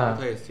 আর 5টা হ্যাঁ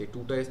কোথায় এসছে?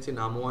 2টা এসছে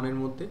নাম ওয়ানের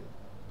মধ্যে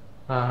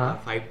হ্যাঁ হ্যাঁ আর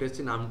 5টা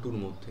এসছে নাম টুর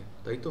মধ্যে,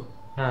 তাই তো?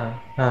 হ্যাঁ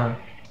হ্যাঁ।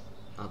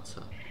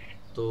 আচ্ছা,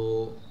 তো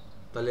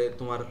তাহলে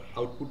তোমার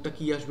আউটপুটটা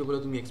কি আসবে বলে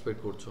তুমি এক্সপেক্ট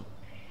করছো?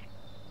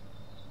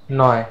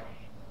 9।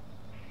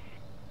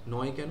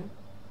 9 কেন?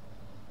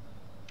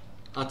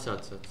 আচ্ছা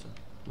আচ্ছা আচ্ছা,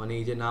 মানে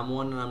এই যে নাম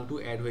ওয়ান নাম টু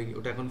অ্যাড হয়ে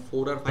ওটা এখন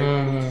 4 আর 5 হুম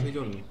করে দিয়েছো হুম। সেই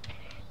জন্য?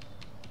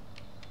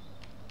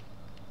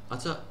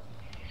 আচ্ছা,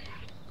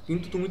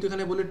 কিন্তু তুমি তো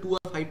এখানে বলে 2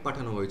 আর 5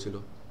 পাঠানো হয়েছিল,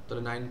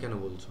 তাহলে 9 কেন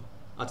বলছো?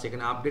 আচ্ছা,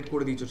 এখানে আপডেট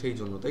করে দিয়েছো সেই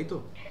জন্য, তাই তো?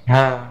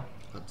 হ্যাঁ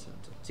আচ্ছা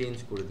আচ্ছা, চেঞ্জ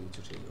করে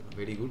দিয়েছো সেই জন্য,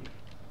 ভেরি গুড।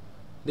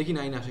 দেখি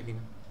 9 আসে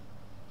কিনা।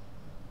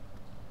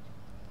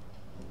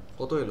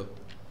 কত এলো?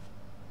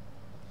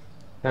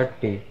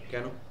 30।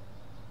 কেন?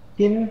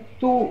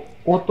 কিন্তু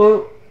ও তো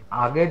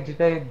আগের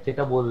যেটা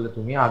যেটা বললে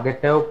তুমি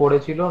আগেরটাও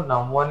পড়েছিল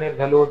নাম ওয়ানের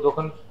ভ্যালু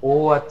যখন ও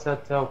আচ্ছা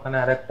আচ্ছা ওখানে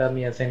আরেকটা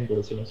আমি অ্যাসাইন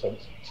করেছিলাম সরি।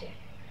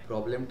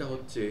 প্রবলেমটা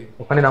হচ্ছে,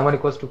 ওখানে নাম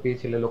ইকুয়ালস টু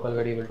পেয়েছিলে লোকাল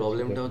ভ্যারিয়েবলটা ছিল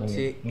প্রবলেমটা মানে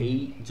হচ্ছে এই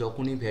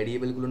যখনই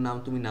ভ্যারিয়েবলগুলোর নাম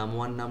তুমি নাম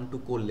ওয়ান নাম টু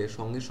করলে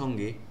সঙ্গে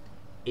সঙ্গে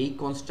এই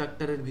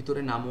কনস্ট্রাক্টরের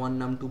ভিতরে নাম ওয়ান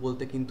নাম টু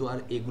বলতে কিন্তু আর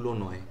এগুলো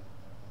নয়,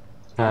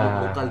 এগুলো হ্যাঁ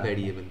হ্যাঁ লোকাল হ্যাঁ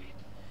ভ্যারিয়েবল।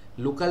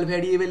 লোকাল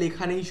ভ্যারিয়েবল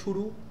এখানেই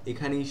শুরু,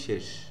 এখানেই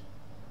শেষ।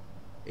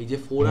 এই যে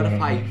 4 আর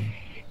 5,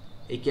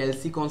 এই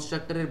ক্যালসি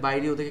কনস্ট্রাক্টরের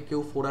বাইরে ওদেরকে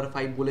কেউ 4 আর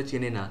 5 বলে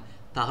চেনে না,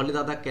 তাহলে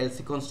দাদা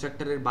ক্যালসি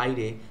কনস্ট্রাক্টরের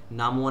বাইরে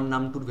নাম ওয়ান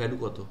নাম টুর ভ্যালু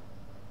কত?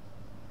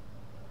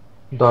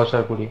 10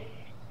 আর 20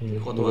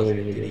 কত দুটো আসবে?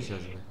 বেরিয়ে 30 যাবে।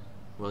 আসবে।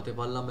 বুঝতে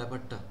পারলাম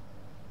ব্যাপারটা?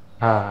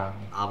 হ্যাঁ হ্যাঁ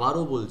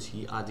আবারও বলছি,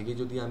 আজকে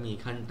যদি আমি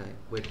এখানটায়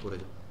ওয়েট করে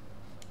যাও,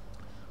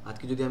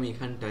 আজকে যদি আমি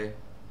এখানটায়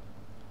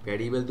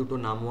ভ্যারিয়েবল দুটো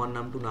নাম ওয়ান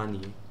নাম টু না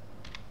নিয়ে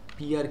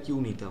পি আর কিউ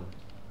নিতাম,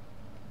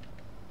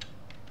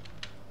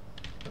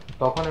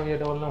 তখন আমি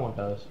যেটা বললাম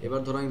ওটা আছে।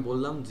 এবার ধরো আমি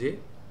বললাম যে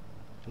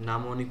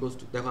নাম ওয়ান ইকোয়াস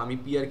টু, দেখো আমি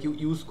পি আর কিউ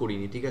ইউজ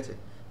করিনি, ঠিক আছে,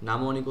 নাম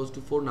ওয়ান ইকোয়াস টু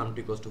 4, নাম টু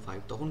ইকোয়াস টু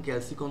 5, তখন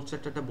ক্যালসি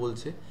কনস্ট্রাক্টরটা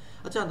বলছে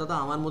আচ্ছা দাদা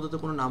আমার মধ্যে তো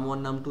কোনো নাম ওয়ান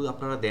নাম টু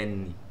আপনারা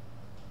দেননি,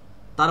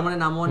 তার মানে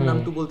নাম ওয়ান নাম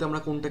হুম টু বলতে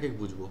আমরা কোনটাকে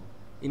বুঝবো?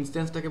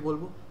 ইনস্ট্যান্সটাকে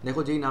বলবো।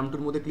 দেখো যেই নাম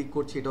টুর মধ্যে ক্লিক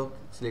করছি এটাও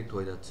সিলেক্ট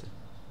হয়ে যাচ্ছে।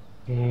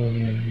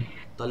 হুম।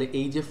 তাহলে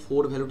এই যে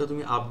 4 ভ্যালুটা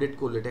তুমি আপডেট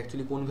করলে এটা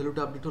অ্যাকচুয়ালি কোন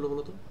ভ্যালুটা আপডেট হলো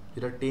বলো তো?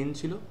 যেটা 10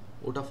 ছিল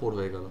ওটা 4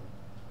 হয়ে গেল,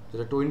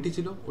 যেটা 20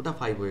 ছিল ওটা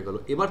 5 হয়ে গেল।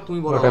 এবার তুমি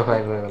বলো ওটা আউটপুট,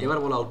 5 হয়ে গেল। এবার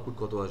বলো আউটপুট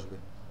কত আসবে?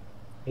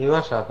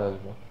 এবার 7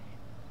 আসবে।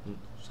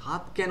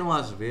 7 কেন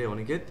আসবে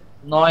অনিকেত?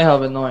 9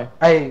 হবে 9।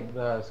 এই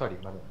সরি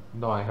মানে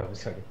 9 হবে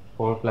সরি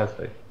 4 +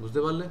 5। বুঝতে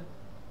পারলে?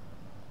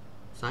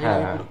 সাহিল,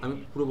 হ্যাঁ আমি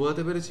পুরো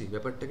বোঝাতে পেরেছি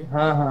ব্যাপারটাকে?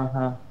 হ্যাঁ হ্যাঁ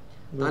হ্যাঁ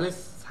তাহলে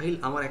সাহিল,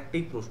 আমার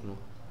একটাই প্রশ্ন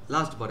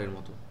লাস্ট বারের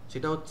মতো,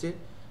 সেটা হচ্ছে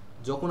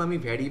যখন আমি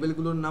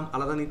ভ্যারিয়েবলগুলোর নাম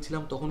আলাদা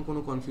নিচ্ছিলাম তখন কোনো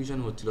কনফিউশন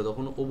হচ্ছিল,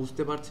 তখন ও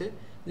বুঝতে পারছে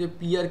যে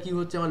পি আর কি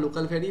হচ্ছে আমার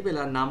লোকাল ভ্যারিয়েবল,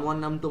 আর নাম ওয়ান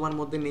নাম টু আমার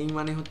মধ্যে নেই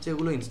মানে হচ্ছে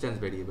এগুলো ইনস্ট্যান্স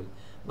ভ্যারিয়েবল।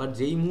 বাট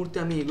যেই মুহূর্তে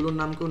আমি এগুলোর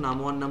নামকেও নাম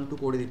ওয়ান নাম টু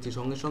করে দিচ্ছি,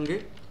 সঙ্গে সঙ্গে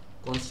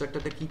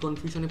কনস্ট্রাক্টরটা কি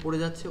কনফিউশনে পড়ে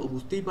যাচ্ছে, ও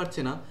বুঝতেই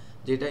পারছে না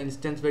যে এটা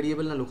ইনস্ট্যান্স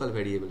ভ্যারিয়েবল না লোকাল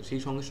ভ্যারিয়েবল, সেই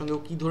সঙ্গে সঙ্গে ও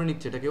কি ধরে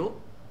নিচ্ছে, এটাকে ও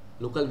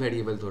লোকাল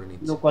ভ্যারিয়েবল ধরে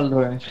নিচ্ছে। লোকাল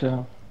ধরে নিচ্ছে।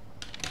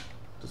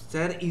 তো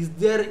sir, is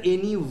there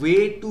any way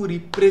to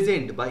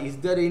represent বা is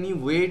there any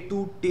way to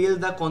tell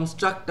the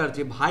constructor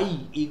যে ভাই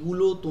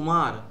এগুলো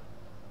তোমার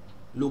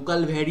লোকাল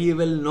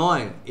ভ্যারিয়েবল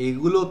নয়,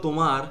 এগুলো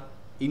তোমার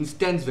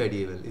instance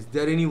variable? Is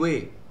there any way?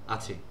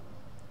 আছে,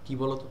 কি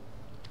বলো তো?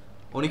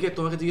 অনেকে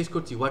তোমাকে জিজ্ঞেস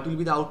করছি, what will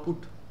be the output?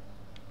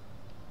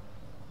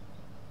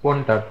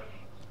 কোনটা?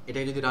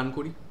 এটাকে যদি রান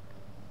করি,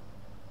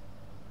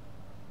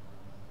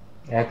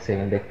 এক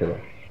সেকেন্ড দেখতে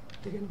পাবো।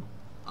 দেখে নাও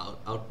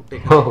আউটপুটটা ও,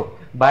 এখানে।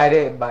 বাইরে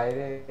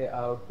বাইরে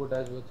আউটপুট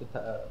আসবে হচ্ছে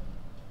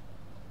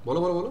বলো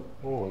বলো বলো।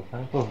 ও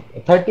এখানে তো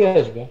 30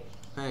 আসবে।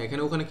 হ্যাঁ,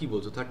 এখানে ওখানে কি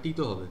বলছো, 30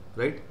 তো হবে,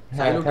 রাইট? হ্যাঁ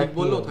সাহিলও ঠিক 30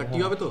 বললো, হবে, 30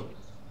 হ্যাঁ। হবে তো?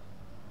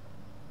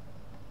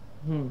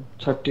 হুম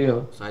 30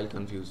 হবে। সাহিল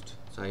কনফিউজড।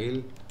 সাহিল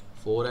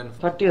 4 and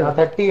 30 হ্যাঁ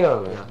হবে। 30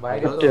 হবে, Yeah,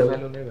 বাইরে তো 30 হবে।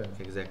 ভ্যালু নেবে।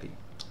 এক্স্যাক্টলি।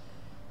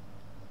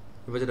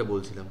 এবার যেটা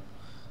বলছিলাম,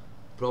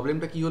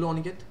 প্রবলেমটা কি হলো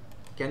অনিকেত,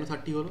 কেন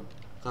 30 হলো?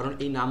 কারণ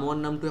এই নাম ওয়ান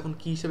নাম টু এখন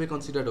কি হিসেবে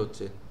কনসিডার্ড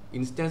হচ্ছে,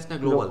 ইনস্ট্যান্স না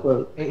গ্লোবাল? লোকাল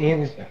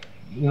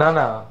না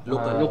না,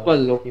 Local. লোকাল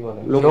কি বলে,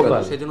 লোকাল।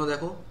 লোকাল। সেজন্য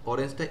দেখো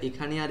অরেঞ্জটা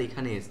এখানে আর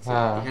এখানে এসছে,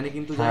 হ্যাঁ এখানে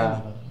কিন্তু হ্যাঁ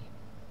যায়নি।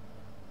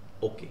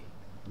 ওকে,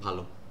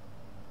 ভালো।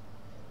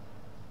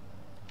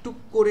 টুক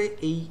করে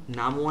এই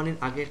নাম ওয়ানের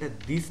আগে একটা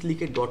দিস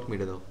লিখে ডট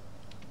মেরে দাও,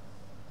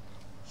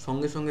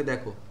 সঙ্গে সঙ্গে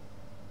দেখো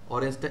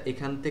অরেঞ্জটা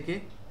এখান থেকে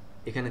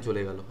এখানে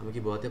চলে গেল। আমি কি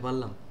বোঝাতে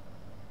পারলাম?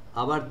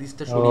 আবার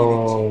দিসটা ও সরিয়ে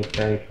দিচ্ছি,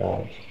 এটাই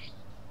কাজ।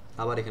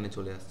 আবার এখানে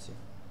চলে আসছে,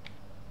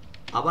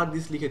 আবার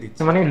দিস লিখে দিচ্ছি।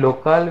 মানে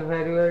লোকাল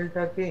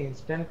ভ্যারিয়েবলটাকে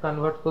ইনস্ট্যান্ট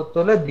কনভার্ট করতে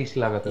হলে দিস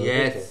লাগাতে হবে, তাই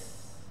ইয়েস। তো?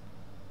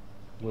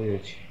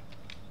 বুঝেছি।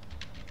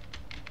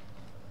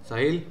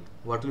 Sahil,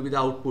 what will be the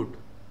output?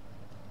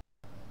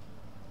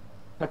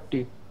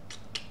 30।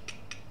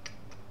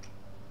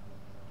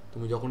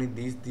 তুমি যখনই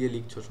দিস দিয়ে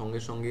লিখছো সঙ্গে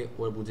সঙ্গে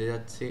ওর বুঝে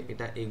যাচ্ছে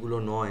এটা এগুলো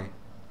নয়,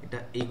 এটা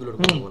এইগুলোর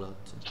কথা বলা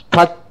হচ্ছে।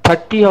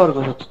 30 হওয়ার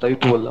কথা তো, তাই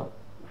তো বললাম।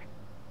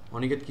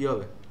 অনিকেত কি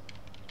হবে?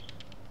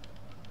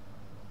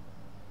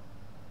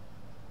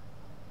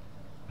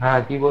 হ্যাঁ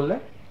কি বললে?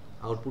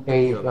 আউটপুটটা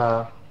এই কি হবে?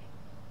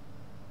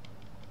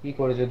 কি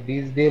করেছো,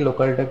 দিস দিয়ে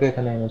লোকালটাকে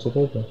এখানে এনেছো,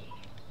 তাই তো?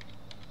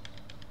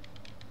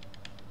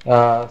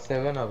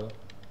 7 হবে,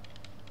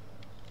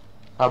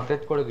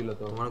 আপডেট করে দিল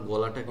তো তোমার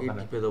গলাটাকে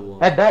ওখানে। টিপে দেবো।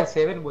 হ্যাঁ দেখ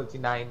 7 বলছি,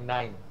 9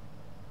 9।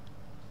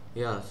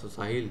 ইয়া, সো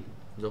সাহিল,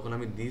 যখন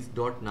আমি দিস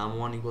ডট নাম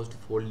ওয়ান ইকুয়ালস টু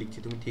 4 লিখছি,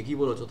 তুমি ঠিকই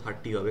বলেছো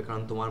 30 হবে,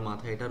 কারণ তোমার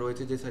মাথায় এটা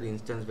রয়েছে যে স্যার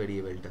ইনস্ট্যান্স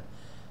ভ্যারিয়েবলটা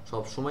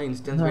সবসময়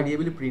ইনস্ট্যান্স হ্যাঁ।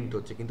 ভ্যারিয়েবলই প্রিন্ট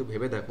হচ্ছে। কিন্তু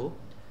ভেবে দেখো,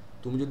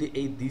 তুমি যদি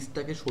এই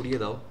দিসটাকে সরিয়ে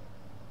দাও,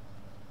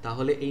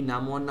 তাহলে এই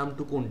নাম ওয়ান নাম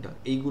টু কোনটা?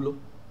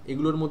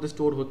 এগুলোর মধ্যে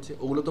স্টোর হচ্ছে,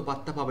 ওগুলো তো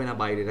পাত্তা পাবে না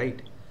বাইরে, রাইট?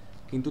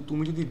 কিন্তু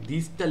তুমি যদি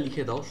দিসটা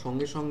লিখে দাও,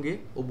 সঙ্গে সঙ্গে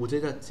ও বুঝে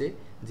যাচ্ছে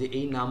যে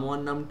এই নাম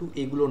ওয়ান নাম টু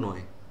এগুলো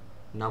নয়,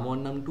 নাম ওয়ান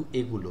নাম টু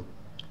এগুলো।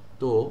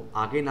 তো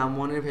আগে নাম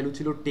ওয়ানের ভ্যালু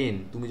ছিল 10,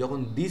 তুমি যখন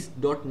দিস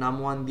ডট নাম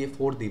ওয়ান দিয়ে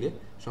 4 দিলে,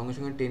 সঙ্গে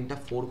সঙ্গে 10টা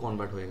 4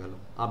 কনভার্ট হয়ে গেল,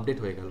 আপডেট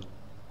হয়ে গেল।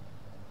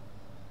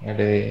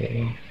 আরে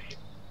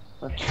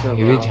আচ্ছা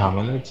হেভি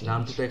ঝামেলা হচ্ছে।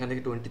 নাম টুটা এখান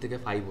থেকে 20 থেকে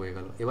 5 হয়ে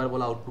গেল। এবার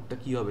বলো আউটপুটটা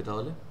কি হবে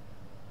তাহলে?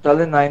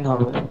 তাহলে 9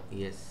 হবে।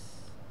 ইয়েস।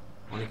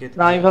 অনেকে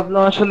না আমি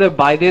ভাবলাম আসলে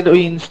বাইরের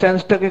ওই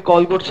ইনস্ট্যান্সটাকে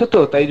কল করছে তো,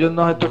 তাই জন্য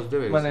হয়তো বুঝতে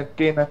পেরেছি। মানে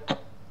 10 একটা।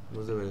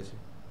 বুঝতে পেরেছি।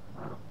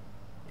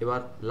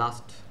 এবার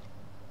লাস্ট,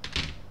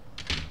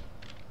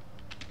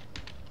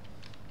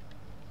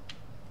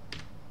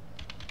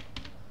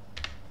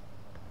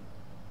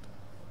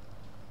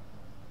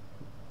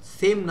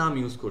 সেম নাম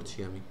ইউজ করছি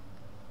আমি,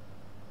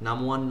 নাম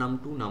ওয়ান নাম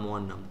টু নাম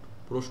ওয়ান নাম টু।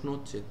 প্রশ্ন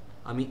হচ্ছে,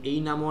 আমি এই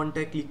নাম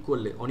ওয়ানটায় ক্লিক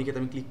করলে, অনিকেত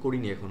আমি ক্লিক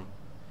করিনি এখনো,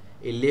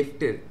 এই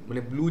লেফটের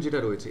মানে ব্লু যেটা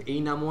রয়েছে এই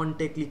নাম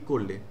ওয়ানটায় ক্লিক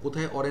করলে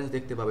কোথায় অরেঞ্জ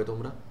দেখতে পাবে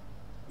তোমরা?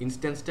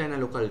 ইনস্ট্যান্সটায় না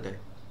লোকালটায়?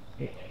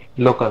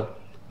 লোকাল।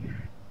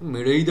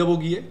 মেরেই দেবো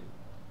গিয়ে।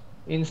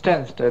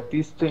 ইনস্ট্যান্সটা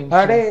দিস তো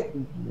আরে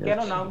ইনস্ট্যান্স। কেন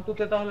নাম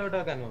টুতে তাহলে ওটা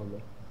কেন হলো?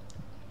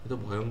 এ তো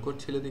ভয়ঙ্কর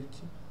ছেলে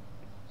দেখছি।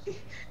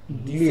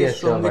 দিলি দিসের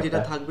আছে সঙ্গে ব্যাপারটা। যেটা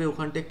থাকবে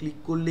ওখানটায় ক্লিক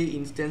করলে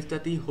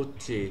ইনস্ট্যান্সটাতেই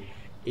হচ্ছে,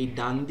 এই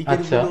ডান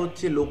দিকের আচ্ছা। গুলো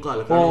হচ্ছে লোকাল।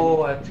 ও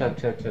আচ্ছা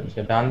আচ্ছা আচ্ছা আচ্ছা,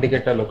 ডান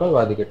দিকেরটা লোকাল,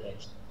 বাঁ দিকেরটা।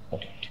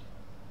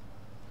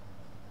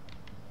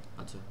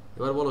 আচ্ছা,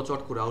 এবার বলো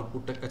চট করে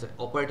আউটপুটটা। আচ্ছা,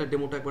 অপারেটর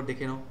ডেমোটা একবার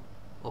দেখে নাও,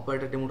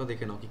 অপারেটর ডেমোটা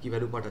দেখে নাও কি কি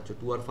ভ্যালু পাঠাচ্ছ।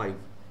 2 আর 5,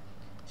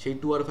 সেই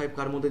 2 আর 5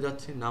 কার মধ্যে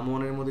যাচ্ছে? নাম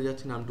ওয়ানের মধ্যে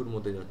যাচ্ছে, নাম টুর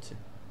মধ্যে যাচ্ছে।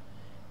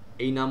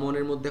 এই নাম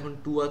ওয়ানের মধ্যে এখন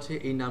 2 আছে,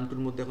 এই নাম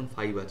টুর মধ্যে এখন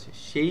 5 আছে।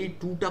 সেই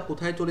 2টা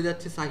কোথায় চলে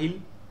যাচ্ছে সাহিল?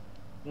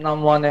 নাম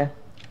ওয়ানে,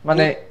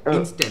 মানে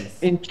ইনস্ট্যান্স।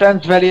 ইনস্ট্যান্স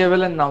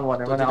ভ্যারিয়েবলের নাম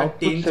ওয়ানে, তো মানে যেটা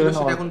আউটপুট 10 ছিল 7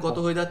 সেটা এখন কত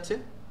হয়ে যাচ্ছে?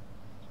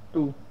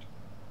 2।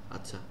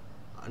 আচ্ছা,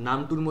 নাম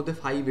টুর মধ্যে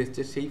 5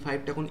 এসছে, সেই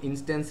 5টা এখন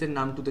ইনস্ট্যান্সের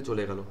নাম টুতে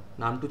চলে গেল।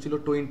 নাম টু ছিল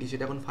 20,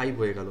 সেটা এখন 5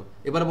 হয়ে গেল।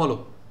 এবার বলো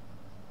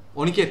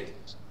অনিকেত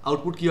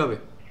আউটপুট কি হবে?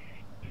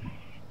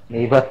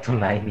 এইবার তো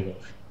 9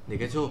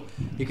 দেখেছো,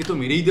 একে তো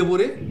মেরেই দেবো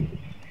রে।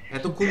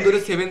 এতক্ষণ ধরে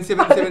 7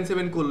 7 7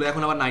 7 করলো,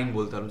 এখন আবার 9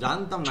 বলতে পারো,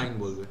 জানতাম 9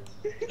 বলবে।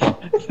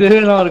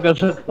 7 আমার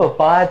কথা। ও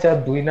 5 আর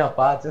 2 না,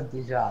 5 আর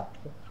 2 7।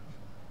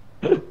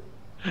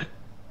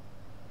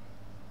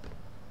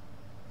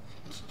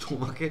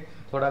 তোমাকে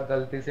थोड़ा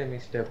गलती से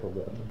मिस्टेक हो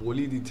गया।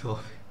 বলি দিতে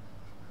হবে।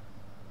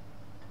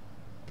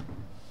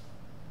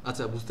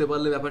 আচ্ছা, বুঝতে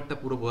পারলে ব্যাপারটা,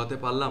 পুরো বোঝাতে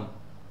পারলাম?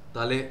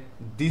 তাহলে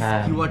দিস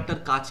হ্যাঁ, কিওয়ার্ডটার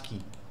কাজ কি?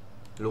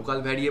 লোকাল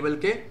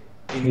ভ্যারিয়েবলকে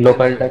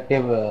লোকালটাকে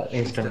ইনস্ট্যান্ট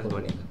ইনস্ট্যান্স করে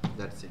বানিয়ে দেয়। দেয়,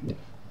 দ্যাটস ইট।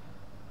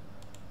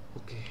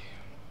 ওকে।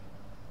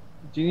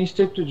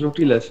 জিনিসটা একটু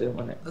জটিল আছে,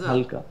 মানে আচ্ছা,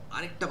 হালকা।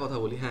 আরেকটা কথা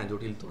বলি, হ্যাঁ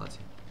জটিল তো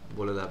আছে,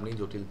 বলে লাভ নেই,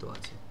 জটিল তো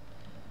আছে।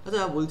 আচ্ছা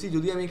বলছি,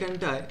 যদি আমি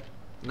এখানটায়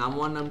নাম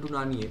 1 নাম 2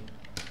 না নিয়ে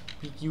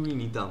পিকিউই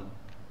নিতাম?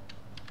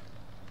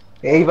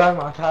 এইবার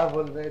মাথা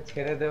বলবে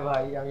ছেড়ে দে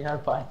ভাই, আমি আর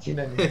পারছি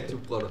না নিতে।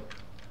 চুপ করো,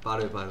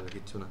 পারবে পারবে,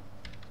 কিচ্ছু না।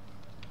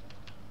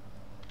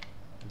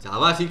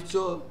 জাভা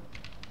শিখছো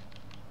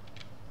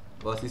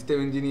বা সিস্টেম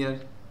ইঞ্জিনিয়ার,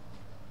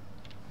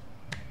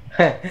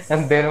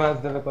 1.5 মাস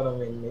ধরে কোনো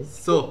মেল নেই।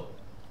 সো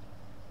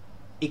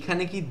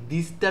এখানে কি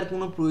দিসটার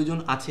কোনো প্রয়োজন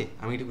আছে?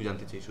 আমি এটুকু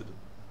জানতে চাই শুধু।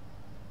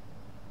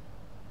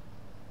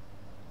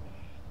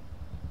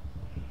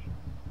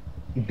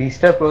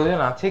 ডিসটার প্রয়োজন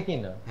আছে কি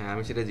না? হ্যাঁ,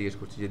 আমি সেটা জিজ্ঞেস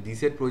করছি যে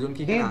দিসের প্রয়োজন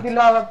কি ডিস এখানে আছে?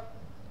 দিলে আবার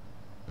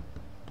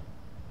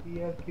কি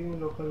আর কি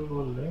লোকাল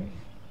বললে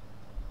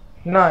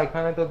না,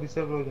 এখানে তো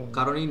ডিসের প্রয়োজন নেই।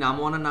 কারণ এই নাম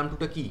 1 আর নাম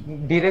 2টা কি?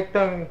 ডিরেক্ট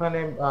আমি এখানে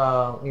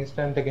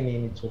ইনস্ট্যান্ট থেকে নিয়ে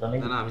নিচ্ছি ওখানে।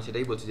 না না, আমি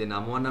সেটাই বলছি যে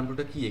নাম 1 নাম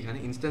 2টা কি এখানে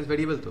ইনস্ট্যান্স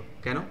ভেরিয়েবল তো,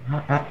 কেন?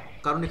 হ্যাঁ, হ্যাঁ।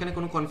 কারণ এখানে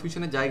কোনো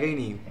কনফিউশনের জায়গাই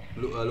নেই।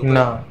 লোকাল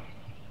না,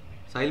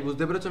 সাহিল,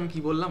 বুঝতে পেরেছো আমি কি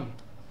বললাম?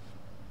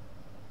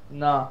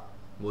 না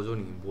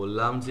বোঝোনি?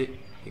 বললাম যে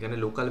এখানে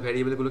লোকাল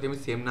ভ্যারিয়েবলগুলোকে আমি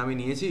সেম নামে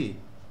নিয়েছি।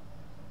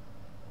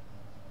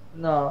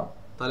 না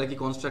তাহলে কি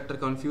কনস্ট্রাক্টর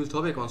কনফিউজড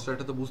হবে?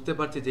 কনস্ট্রাক্টর তো বুঝতে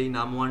পারছে যে এই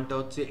নাম 1টা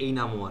হচ্ছে এই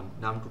নাম 1,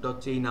 নাম 2টা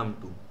হচ্ছে এই নাম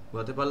 2।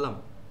 বুঝতে পারলাম?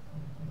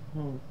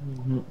 হুম হুম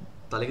হুম।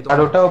 তাহলে কি আর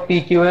তোমার, ওটাও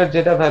পিকিউ এর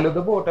যেটা ভ্যালু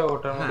দেবো ওটা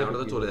ওটার হ্যাঁ মধ্যে ওটা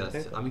তো ঢুকিয়ে চলে দেবো, আসছে।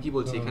 তাই তো? আমি কি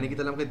বলছি, এখানে কি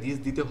তাহলে আমাকে দিস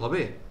দিতে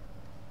হবে?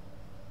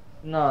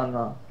 না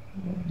না,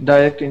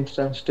 ডাইরেক্ট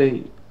ইনস্ট্যান্সটাই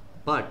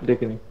বাট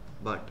দেখে নি।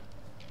 বাট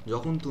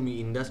যখন তুমি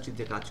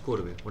ইন্ডাস্ট্রিতে কাজ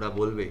করবে, ওরা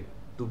বলবে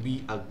two be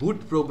a good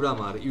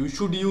programmer you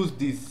should use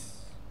this,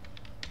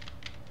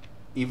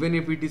 even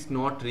if it is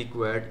not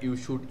required you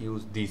should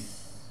use this,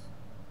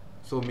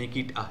 so make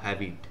it a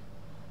habit.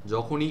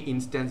 যখনই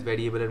ইনস্ট্যান্স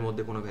ভ্যারিয়েবলের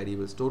মধ্যে কোনো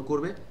ভ্যারিয়েবল স্টোর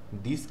করবে,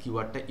 দিস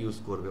কিওয়ার্ডটা ইউজ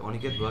করবে।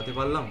 অনেকের বোঝাতে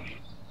পারলাম?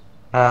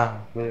 হ্যাঁ,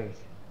 বুঝে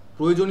গেছি।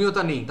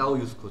 প্রয়োজনীয়তা নেই, তাও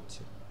ইউজ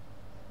করছে,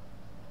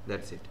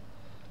 দ্যাটস ইট।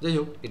 যাই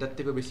হোক, এটার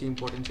থেকে বেশি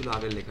ইম্পর্টেন্ট ছিল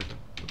আগের লেখাটা,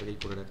 ওটাকেই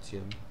করে রাখছি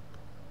আমি।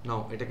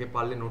 নাও, এটাকে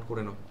পারলে নোট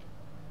করে নাও।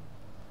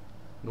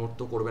 নোট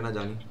তো করবে না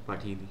জানি,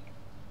 পাঠিয়ে দিই।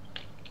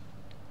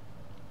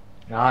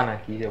 না না,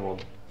 কি যে বল।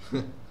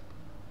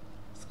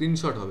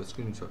 স্ক্রিনশট হবে,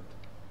 স্ক্রিনশট,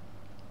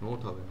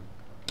 নোট হবে না।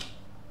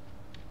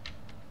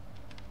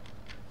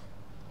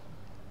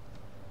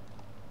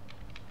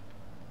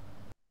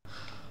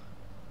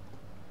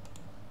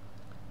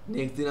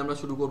 নেক্সট দিন আমরা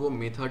শুরু করব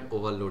মেথড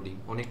ওভারলোডিং।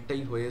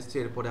 অনেকটাই হয়ে এসছে,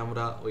 এরপরে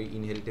আমরা ওই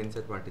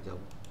ইনহেরিটেন্সের পার্টে যাব।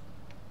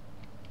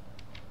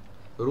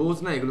 রোজ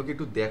না এগুলোকে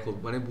একটু দেখো,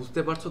 মানে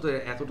বুঝতে পারছো তো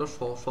এতটা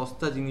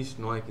সস্তা জিনিস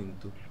নয়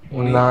কিন্তু,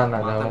 অনেক না না,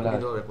 মাথা ঝামেলা মুড়ি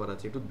আছে। দেওয়ার ব্যাপার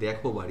আছে। একটু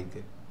দেখো বাড়িতে,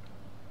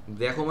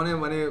 দেখো মানে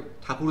মানে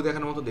ঠাকুর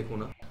দেখানোর মতো দেখো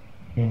না,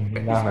 না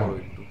প্র্যাকটিস না, করো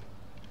একটু।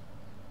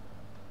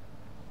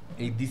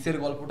 এই দিসের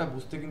গল্পটা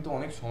বুঝতে কিন্তু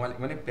অনেক সময়,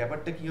 মানে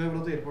ব্যাপারটা কি হয়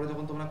বলতো, এরপরে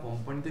যখন তোমরা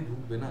কোম্পানিতে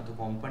ঢুকবে না, তো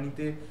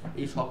কোম্পানিতে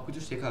এই সব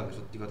কিছু শেখাবে,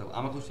 সত্যি কথা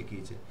আমাকেও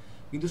শিখিয়েছে।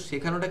 কিন্তু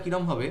শেখানোটা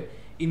কিরম হবে,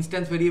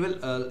 ইনস্ট্যান্স ভেরিয়েবল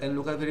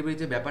লোকাল ভেরিয়েবল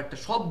যে ব্যাপারটা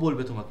সব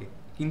বলবে তোমাকে,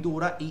 কিন্তু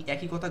ওরা এই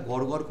একই কথা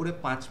গড় গড় করে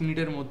 5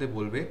 মিনিটের মধ্যে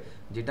বলবে,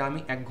 যেটা আমি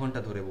 1 ঘন্টা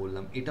ধরে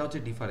বললাম। এটা হচ্ছে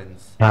ডিফারেন্স।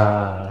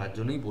 হ্যাঁ, তার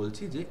জন্যই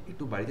বলছি যে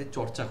একটু বাড়িতে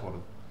চর্চা করো।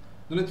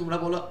 তাহলে তোমরা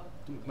বলো,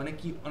 মানে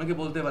কি, অনেকে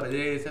বলতে পারে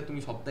যে স্যার তুমি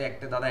সপ্তাহে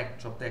একটা, দাদা এক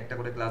সপ্তাহে একটা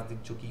করে ক্লাস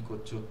দিচ্ছ, কি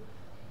করছো?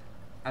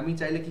 আমি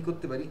চাইলে কি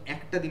করতে পারি,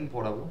 একটা দিন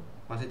পড়াবো,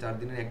 মাসে 4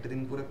 দিনের একটা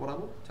দিন করে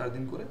পড়াবো, 4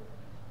 দিন করে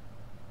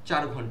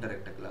 4 ঘন্টার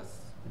একটা ক্লাস।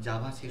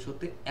 জাভা শেষ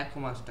হতে 1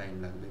 মাস টাইম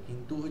লাগবে,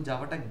 কিন্তু ওই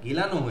জাভাটা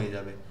গেলানো হয়ে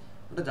যাবে,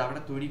 ওটা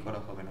জাভাটা তৈরি করা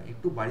হবে না।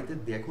 একটু বাড়িতে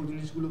দেখো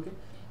জিনিসগুলোকে।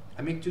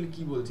 আমি অ্যাকচুয়ালি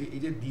কি বলছি,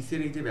 এই যে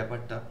দিসের এই যে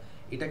ব্যাপারটা,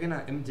 এটাকে না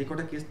আমি যে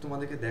কটা কেস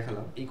তোমাদেরকে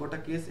দেখালাম, এই কটা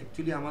কেস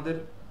অ্যাকচুয়ালি আমাদের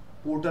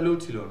পোর্টালেও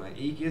ছিল না।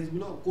 এই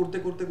কেসগুলো করতে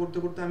করতে করতে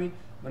করতে আমি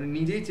মানে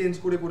নিজেই চেঞ্জ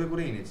করে করে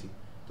করে এনেছি।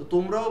 তো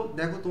তোমরাও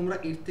দেখো, তোমরা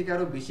এর থেকে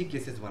আরো বেশি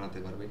কেসেস বানাতে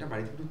পারবে। এটা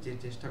বাড়িতে একটু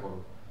চেষ্টা করো,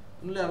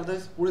 নাহলে আলাদা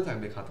পড়ে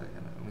থাকবে খাতায়।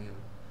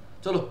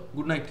 চলো,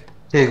 গুড নাইট।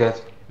 ঠিক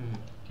আছে, হুম,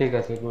 ঠিক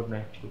আছে, good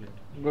night. Good night.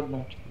 Good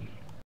night.